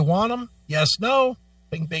price. Do you want them? Yes, no.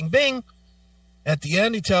 Bing, bing, bing." At the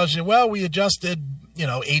end, he tells you, "Well, we adjusted,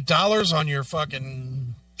 $8 on your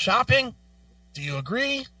fucking shopping. Do you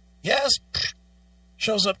agree? Yes."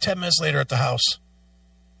 Shows up 10 minutes later at the house.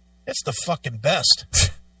 It's the fucking best. I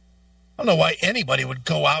don't know why anybody would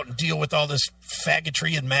go out and deal with all this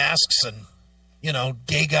faggotry and masks and,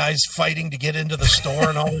 gay guys fighting to get into the store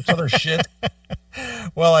and all this other shit.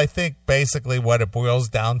 Well, I think basically what it boils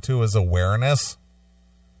down to is awareness.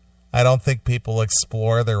 I don't think people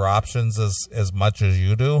explore their options as much as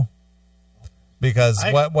you do. Because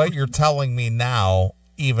what you're telling me now,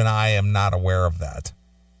 even I am not aware of that.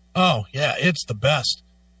 Oh, yeah, it's the best.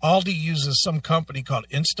 Aldi uses some company called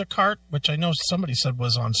Instacart, which I know somebody said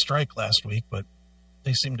was on strike last week, but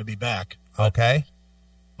they seem to be back. Okay.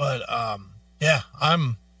 But, yeah,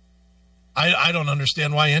 I don't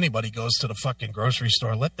understand why anybody goes to the fucking grocery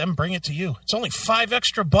store. Let them bring it to you. It's only $5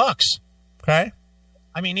 extra. Okay.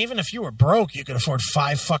 I mean, even if you were broke, you could afford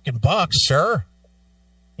 $5 fucking bucks. Sure.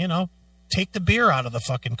 Take the beer out of the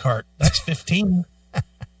fucking cart. That's 15.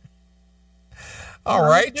 All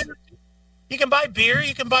right. You can buy beer.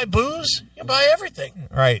 You can buy booze. You can buy everything.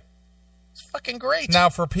 Right. It's fucking great. Now,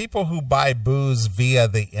 for people who buy booze via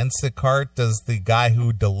the Instacart, does the guy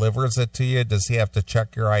who delivers it to you, does he have to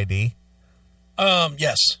check your ID?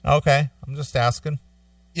 Yes. Okay. I'm just asking.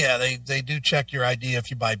 Yeah, they do check your ID if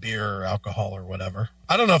you buy beer or alcohol or whatever.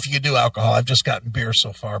 I don't know if you can do alcohol. I've just gotten beer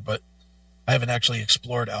so far, but I haven't actually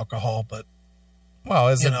explored alcohol. But well,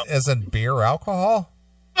 isn't beer alcohol?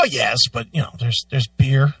 Oh yes, but there's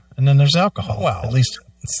beer and then there's alcohol. Well, at least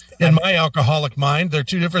in my alcoholic mind, they're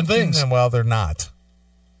two different things. Well, they're not.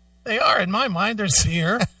 They are in my mind. There's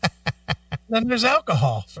beer, then there's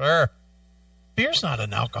alcohol. Sure. Beer's not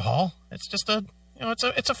an alcohol. It's just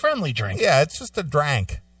it's a friendly drink. Yeah, it's just a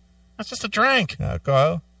drink. That's just a drink.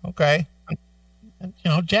 Okay.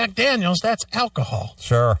 And, Jack Daniels, that's alcohol.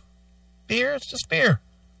 Sure. Beer, it's just beer.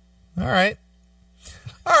 All right.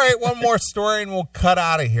 One more story and we'll cut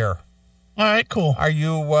out of here. All right, cool. Are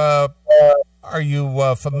you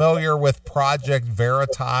familiar with Project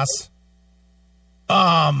Veritas?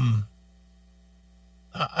 I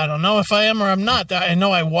don't know if I am or I'm not. I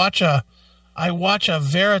know I watch a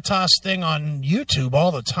Veritas thing on YouTube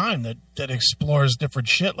all the time that explores different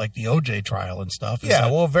shit like the OJ trial and stuff.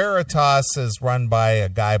 Well, Veritas is run by a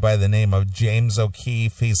guy by the name of James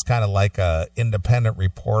O'Keefe. He's kind of like a independent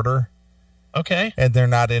reporter. Okay. And they're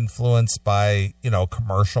not influenced by,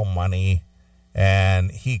 commercial money.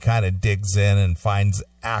 And he kind of digs in and finds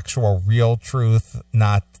actual real truth,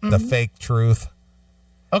 not the fake truth.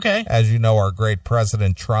 Okay. As you know, our great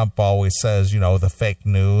President Trump always says, the fake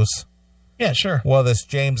news. Yeah, sure. Well, this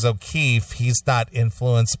James O'Keefe, he's not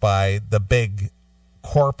influenced by the big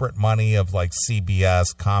corporate money of like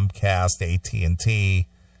CBS, Comcast, AT&T,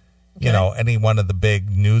 any one of the big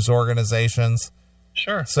news organizations.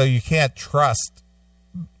 Sure. So you can't trust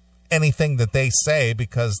anything that they say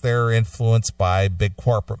because they're influenced by big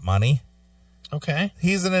corporate money. Okay.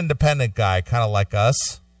 He's an independent guy, kind of like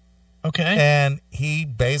us. Okay. And he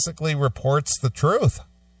basically reports the truth.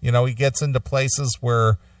 He gets into places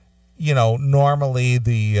where, normally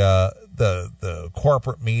the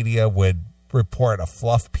corporate media would report a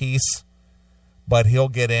fluff piece, but he'll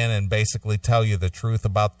get in and basically tell you the truth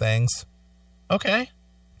about things. Okay.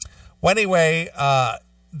 Well, anyway,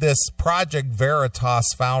 this Project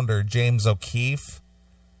Veritas founder, James O'Keefe,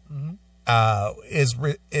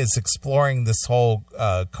 is exploring this whole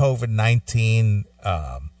COVID-19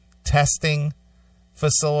 testing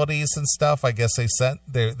facilities and stuff. I guess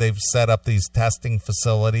they've set up these testing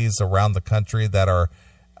facilities around the country that are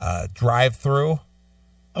drive-through.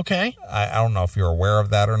 Okay. I don't know if you're aware of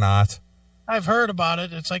that or not. I've heard about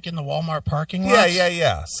it. It's like in the Walmart parking lot.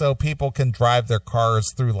 Yeah. So people can drive their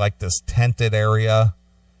cars through like this tented area,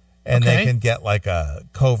 and they can get like a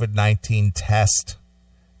COVID-19 test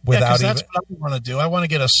without that's what I want to do. I want to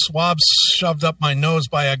get a swab shoved up my nose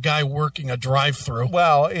by a guy working a drive-through.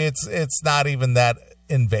 Well, it's not even that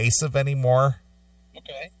invasive anymore.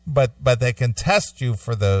 Okay. But they can test you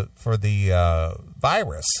for the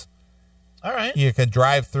virus. All right. You can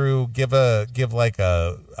drive through, give like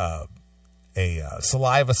a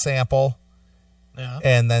saliva sample,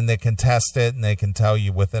 and then they can test it, and they can tell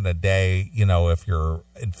you within a day, if you're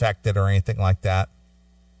infected or anything like that.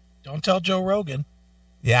 Don't tell Joe Rogan.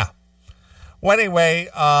 Yeah. Well, anyway,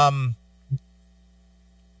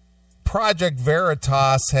 Project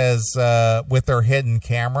Veritas has, with their hidden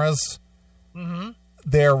cameras,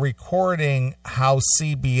 they're recording how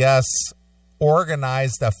CBS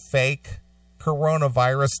organized a fake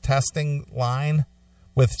coronavirus testing line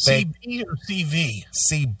with fake CB or CV?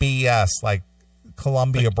 CBS, like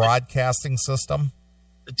Columbia Broadcasting System.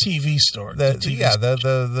 The TV store.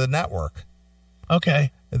 The network.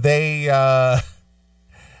 Okay. They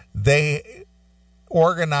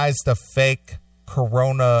organized a fake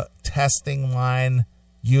corona testing line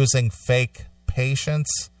using fake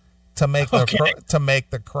patients to make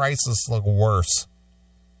the crisis look worse.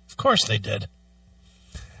 Of course they did.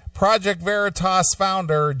 Project Veritas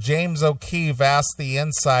founder James O'Keefe asked the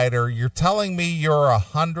Insider, "You're telling me you're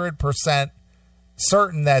 100%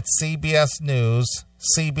 certain that CBS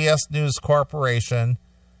News Corporation,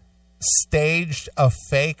 staged a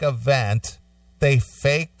fake event? They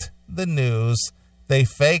faked the news, they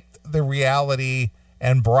faked the reality,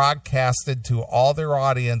 and broadcasted to all their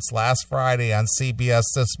audience last Friday on CBS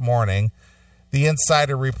This Morning?" The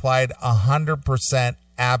Insider replied, 100%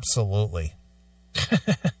 absolutely.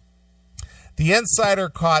 The Insider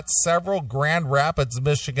caught several Grand Rapids,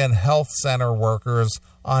 Michigan health center workers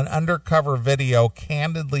on undercover video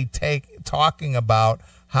candidly talking about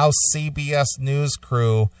how CBS News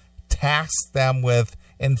crew tasked them with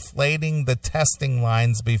inflating the testing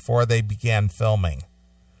lines before they began filming.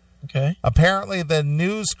 Okay. Apparently, the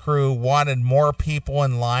news crew wanted more people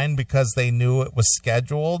in line because they knew it was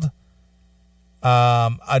scheduled.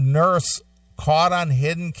 A nurse caught on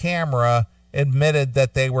hidden camera admitted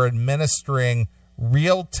that they were administering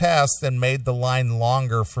real tests and made the line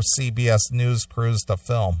longer for CBS News crews to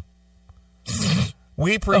film.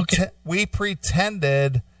 We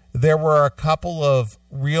pretended there were a couple of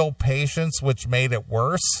real patients, which made it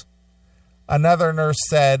worse. Another nurse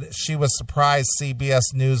said she was surprised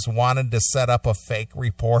CBS News wanted to set up a fake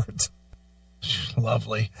report.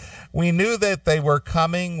 Lovely. We knew that they were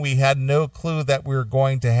coming. We had no clue that we were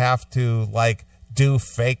going to have to, do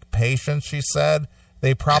fake patients, she said.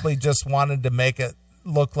 They probably just wanted to make it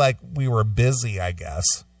look like we were busy, I guess.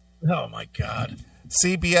 Oh, my God.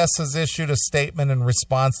 CBS has issued a statement in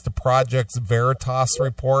response to Project Veritas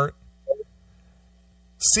report.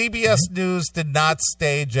 CBS News did not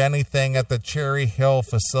stage anything at the Cherry Hill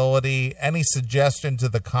facility. Any suggestion to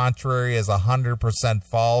the contrary is 100%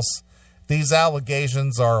 false. These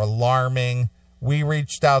allegations are alarming. We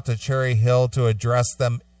reached out to Cherry Hill to address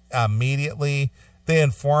them immediately. They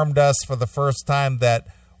informed us for the first time that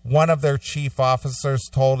one of their chief officers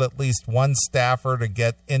told at least one staffer to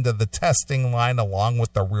get into the testing line along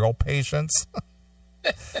with the real patients.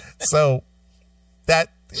 So that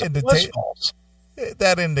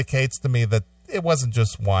indicates to me that it wasn't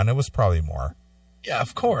just one. It was probably more. Yeah,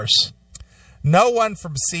 of course. No one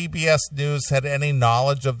from CBS News had any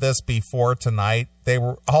knowledge of this before tonight. They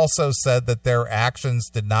were also said that their actions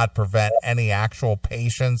did not prevent any actual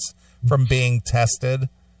patients from being tested.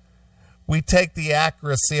 We take the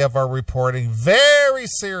accuracy of our reporting very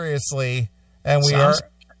seriously, and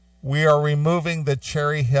we are removing the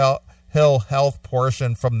Cherry Hill health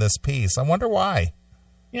portion from this piece. I wonder why.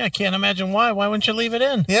 Yeah, I can't imagine why. Why wouldn't you leave it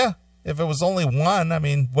in? Yeah, if it was only one, I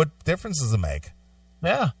mean, what difference does it make?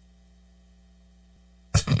 Yeah.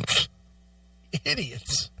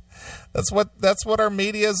 Idiots. That's what our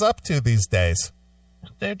media is up to these days.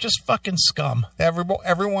 They're just fucking scum. Every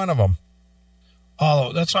one of them.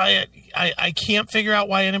 Oh, that's why I can't figure out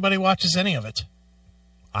why anybody watches any of it.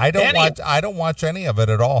 I don't watch any of it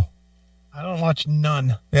at all. I don't watch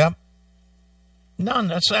none. Yeah. None.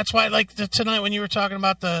 That's why, like tonight when you were talking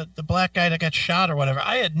about the black guy that got shot or whatever,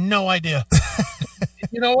 I had no idea.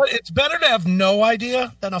 You know what? It's better to have no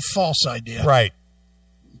idea than a false idea. Right.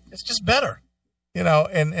 It's just better. You know,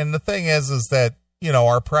 and the thing is that, you know,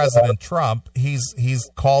 our President Trump, he's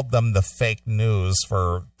called them the fake news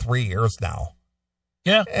for 3 years now.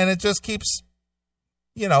 Yeah. And it just keeps,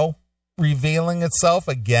 you know, revealing itself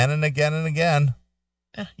again and again and again.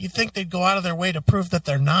 You'd think they'd go out of their way to prove that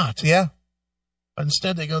they're not. Yeah. But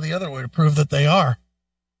instead they go the other way to prove that they are.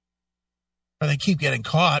 Or they keep getting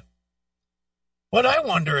caught. What I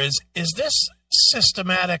wonder is this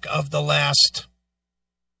systematic of the last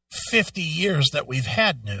 50 years that we've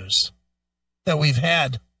had news? That we've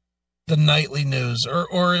had the nightly news?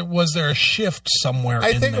 Or was there a shift somewhere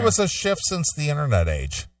I think it was a shift since the internet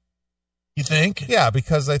age. You think? Yeah,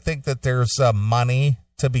 because I think that there's money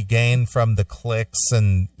to be gained from the clicks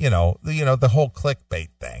and, you know, the whole clickbait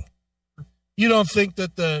thing. You don't think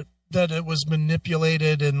that that it was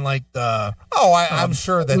manipulated in like the... Oh, I'm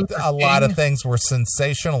sure that a lot of things were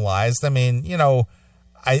sensationalized. I mean, you know,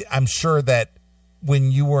 I'm sure that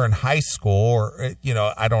when you were in high school or, you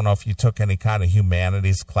know, I don't know if you took any kind of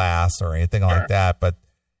humanities class or anything like that, but,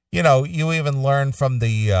 you know, you even learned from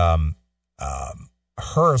the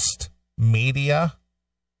Hearst media.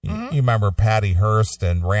 You remember Patty Hearst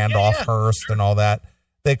and Randolph Hearst and all that.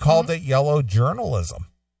 They called it yellow journalism.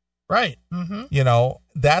 Right. Mm-hmm. You know,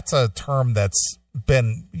 that's a term that's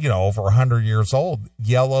been, you know, over 100 years old.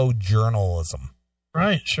 Yellow journalism.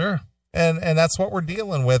 Right. Sure. And that's what we're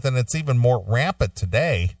dealing with, and it's even more rampant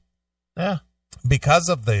today. Yeah. Because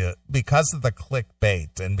of the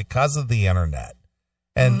clickbait and because of the internet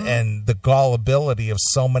and the gullibility of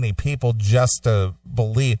so many people just to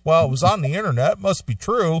believe, well, it was on the internet, it must be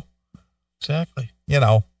true. Exactly. You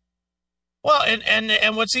know. Well,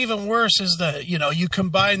 and what's even worse is that, you know, you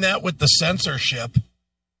combine that with the censorship,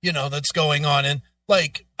 you know, that's going on. And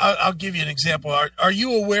like, I'll give you an example. Are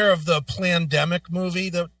you aware of the Plandemic movie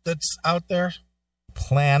that's out there?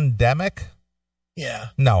 Plandemic? Yeah.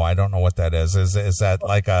 No, I don't know what that is. Is that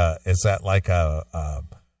like a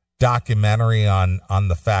documentary on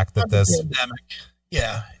the fact that this pandemic?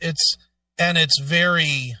 Yeah, it's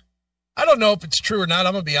very, I don't know if it's true or not.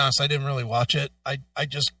 I'm gonna be honest, I didn't really watch it. I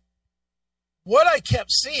just, what I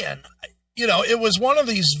kept seeing, you know, it was one of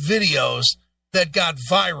these videos that got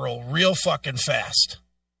viral real fucking fast.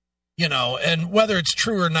 and whether it's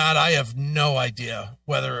true or not, I have no idea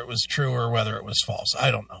whether it was true or whether it was false.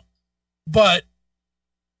 I don't know. But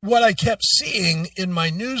what I kept seeing in my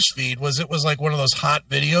news feed was it was like one of those hot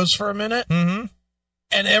videos for a minute. Mm-hmm.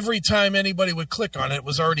 And every time anybody would click on it, it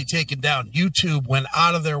was already taken down. YouTube went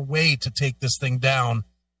out of their way to take this thing down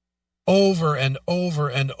over and over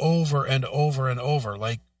and over and over and over,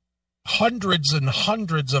 like hundreds and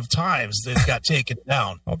hundreds of times it got taken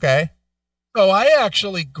down. Okay. So I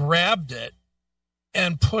actually grabbed it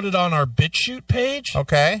and put it on our BitChute page.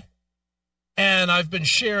 Okay. And I've been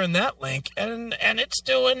sharing that link, and it's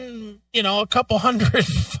doing, a couple hundred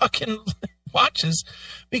fucking watches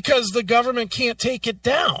because the government can't take it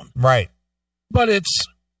down. Right. But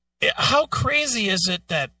how crazy is it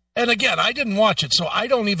that, and again, I didn't watch it, so I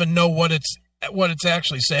don't even know what it's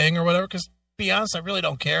actually saying or whatever, because to be honest, I really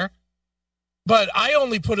don't care. But I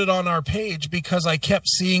only put it on our page because I kept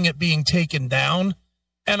seeing it being taken down,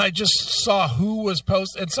 and I just saw who was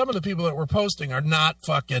posting, and some of the people that were posting are not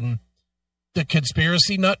fucking the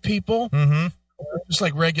conspiracy nut people. Mm-hmm. Just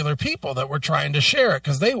like regular people that were trying to share it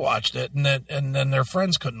because they watched it and then their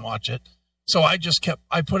friends couldn't watch it. So I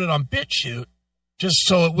put it on BitChute just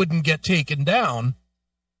so it wouldn't get taken down.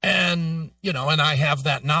 And, and I have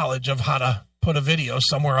that knowledge of how to put a video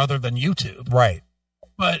somewhere other than YouTube. Right.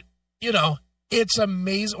 But, it's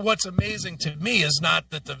amazing. What's amazing to me is not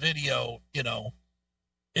that the video,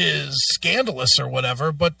 is scandalous or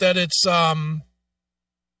whatever, but that it's,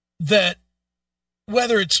 that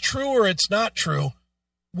whether it's true or it's not true,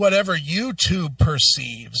 whatever YouTube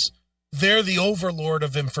perceives, they're the overlord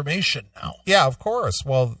of information now. Yeah, of course.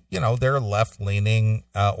 Well, they're a left-leaning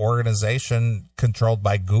organization controlled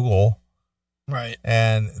by Google. Right.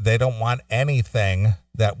 And they don't want anything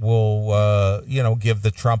that will, give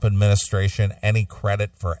the Trump administration any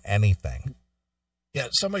credit for anything. Yeah,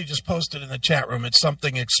 somebody just posted in the chat room, it's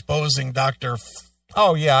something exposing Dr.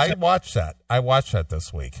 Oh, yeah, I watched that. I watched that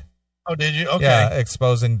this week. Oh, did you? Okay. Yeah,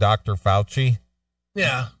 exposing Dr. Fauci.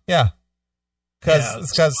 Yeah. Yeah.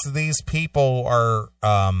 Because these people are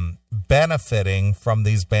benefiting from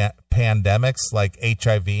these pandemics like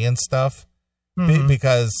HIV and stuff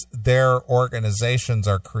because their organizations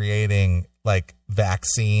are creating like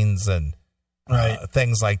vaccines and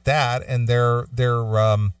things like that. And they're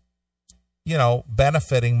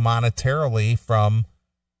benefiting monetarily from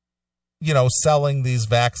selling these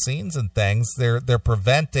vaccines and things. They're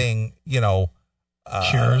preventing,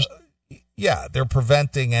 cures. Yeah, they're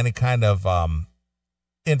preventing any kind of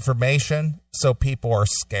information, so people are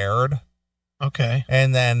scared. Okay.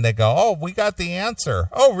 And then they go, "Oh, we got the answer."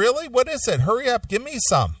 "Oh, really? What is it? Hurry up, give me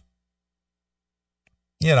some."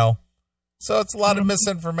 So it's a lot of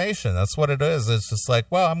misinformation. That's what it is. It's just like,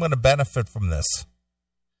 well, I'm going to benefit from this.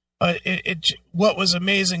 What was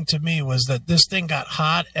amazing to me was that this thing got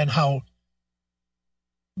hot, and how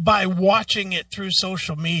by watching it through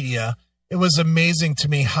social media, it was amazing to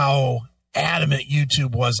me how adamant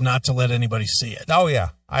YouTube was not to let anybody see it. Oh,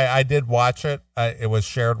 yeah. I did watch it. It was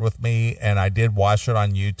shared with me, and I did watch it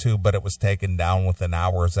on YouTube, but it was taken down within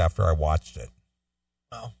hours after I watched it.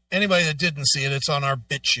 Well, anybody that didn't see it, it's on our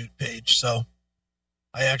BitChute page. So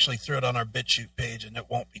I actually threw it on our BitChute page, and it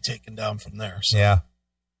won't be taken down from there. So. Yeah.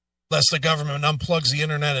 Unless the government unplugs the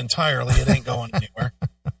internet entirely, it ain't going anywhere.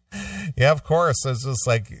 Yeah, of course. It's just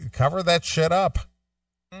like, cover that shit up.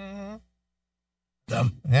 Mm-hmm.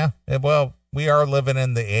 Yeah. Well, we are living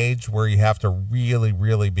in the age where you have to really,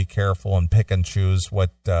 really be careful and pick and choose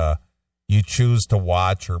what you choose to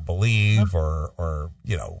watch or believe or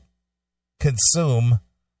consume.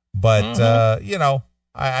 But,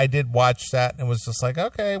 I did watch that and it was just like,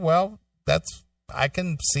 okay, well, I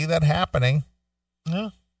can see that happening. Yeah.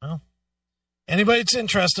 Well, anybody that's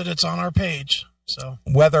interested, it's on our page. So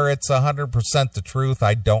whether it's 100% the truth,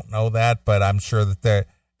 I don't know that, but I'm sure that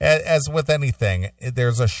as with anything,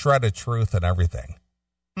 there's a shred of truth in everything.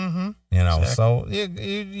 Mm-hmm. Exactly. So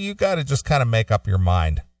you got to just kind of make up your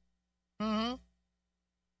mind. Mm-hmm.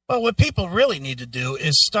 Well, what people really need to do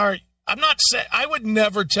is start. I would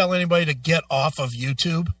never tell anybody to get off of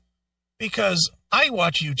YouTube because I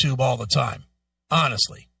watch YouTube all the time.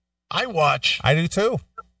 Honestly, I do too.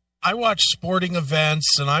 I watch sporting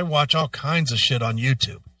events and I watch all kinds of shit on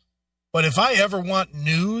YouTube. But if I ever want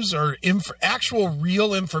news or actual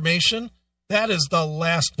real information, that is the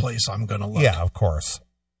last place I'm going to look. Yeah, of course.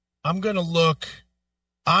 I'm going to look.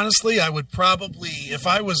 Honestly, I would probably, if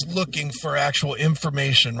I was looking for actual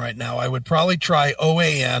information right now, I would probably try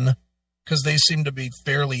OAN because they seem to be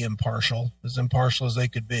fairly impartial as they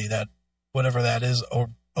could be. That whatever that is,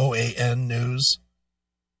 OAN News.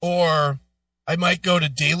 Or I might go to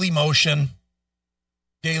Daily Motion.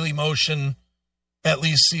 Daily Motion at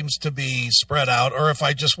least seems to be spread out. Or if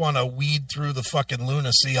I just want to weed through the fucking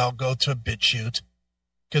lunacy, I'll go to BitChute.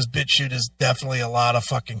 Because BitChute is definitely a lot of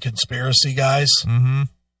fucking conspiracy guys. Mm-hmm.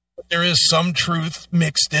 There is some truth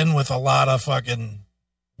mixed in with a lot of fucking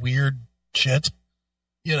weird shit,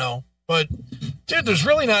 you know. But, dude, there's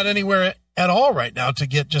really not anywhere at all right now to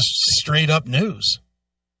get just straight up news.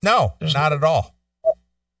 No, There's not at all.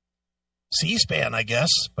 C-SPAN, I guess.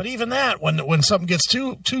 But even that, when something gets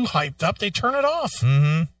too hyped up, they turn it off.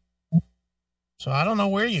 Mm-hmm. So I don't know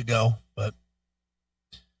where you go, but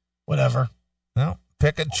whatever. No,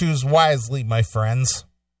 pick and choose wisely, my friends.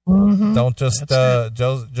 Mm-hmm. Don't just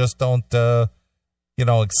don't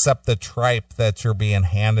accept the tripe that you're being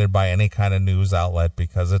handed by any kind of news outlet,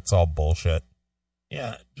 because it's all bullshit.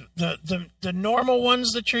 Yeah, the normal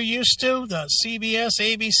ones that you're used to, the CBS,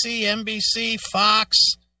 ABC, NBC,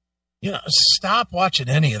 Fox, stop watching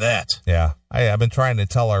any of that. Yeah, I've been trying to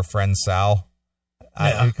tell our friend Sal,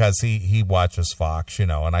 because he watches Fox,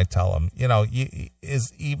 and I tell him,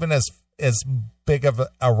 even as big of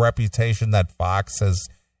a reputation that Fox has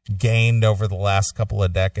gained over the last couple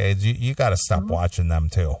of decades, you got to stop watching them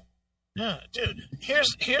too. Yeah, dude,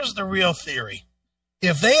 here's the real theory.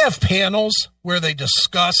 If they have panels where they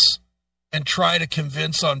discuss and try to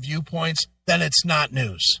convince on viewpoints, then it's not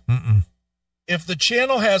news. Mm-mm. If the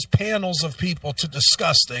channel has panels of people to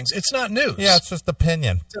discuss things, it's not news. Yeah, it's just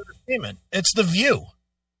opinion. It's entertainment. It's The View.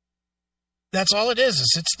 That's all it is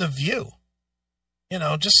it's The View.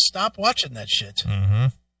 Just stop watching that shit. Mm-hmm.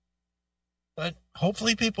 But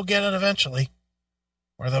hopefully people get it eventually,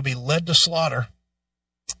 or they'll be led to slaughter.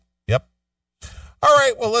 Yep. All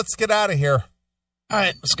right, well, let's get out of here. All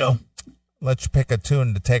right, let's go. Let you pick a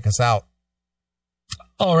tune to take us out.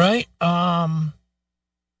 All right.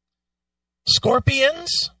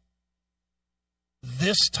 Scorpions,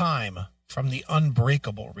 This Time, from the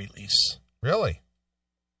Unbreakable release. Really?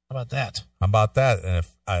 How about that? How about that? And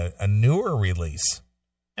if a newer release.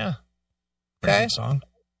 Yeah. Pretty Okay. good song.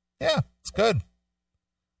 Yeah, it's good.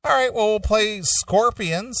 All right, well, we'll play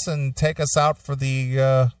Scorpions and take us out for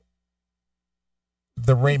the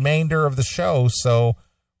remainder of the show. So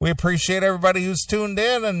we appreciate everybody who's tuned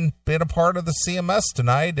in and been a part of the CMS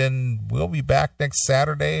tonight, and we'll be back next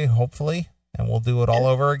Saturday, hopefully, and we'll do it all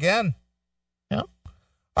over again. Yeah.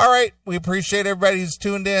 All right, we appreciate everybody who's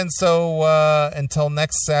tuned in. So until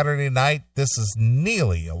next Saturday night, this is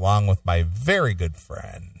Neely along with my very good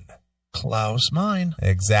friend Klaus Mine.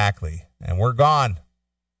 Exactly. And we're gone.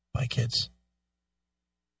 Bye, kids.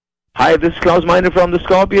 Hi, this is Klaus Meine from the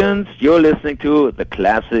Scorpions. You're listening to The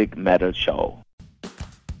Classic Metal Show.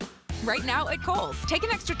 Right now at Kohl's, take an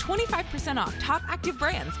extra 25% off top active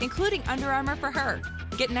brands, including Under Armour for her.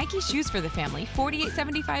 Get Nike shoes for the family,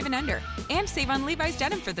 $48.75 and under, and save on Levi's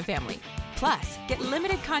denim for the family. Plus, get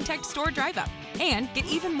limited contact store drive-up, and get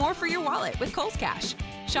even more for your wallet with Kohl's Cash.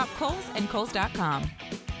 Shop Kohl's and Kohl's.com.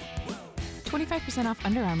 25% off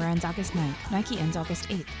Under Armour ends August 9th. Nike ends August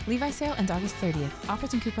 8th. Levi's sale ends August 30th.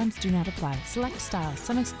 Offers and coupons do not apply. Select styles.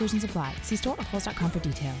 Some exclusions apply. See store or Kohl's.com for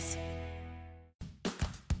details.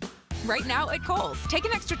 Right now at Kohl's, take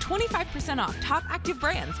an extra 25% off top active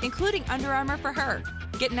brands, including Under Armour for her.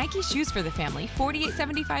 Get Nike shoes for the family,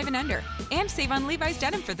 $48.75 and under, and save on Levi's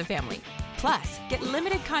denim for the family. Plus, get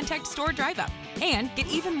limited contact store drive-up, and get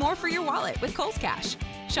even more for your wallet with Kohl's Cash.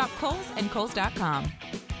 Shop Kohl's and Kohl's.com.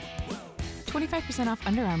 25% off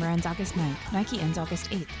Under Armour ends August 9th. Nike ends August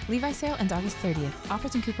 8th. Levi's sale ends August 30th.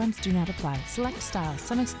 Offers and coupons do not apply. Select styles.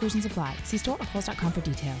 Some exclusions apply. See store or Kohl's.com for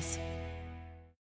details.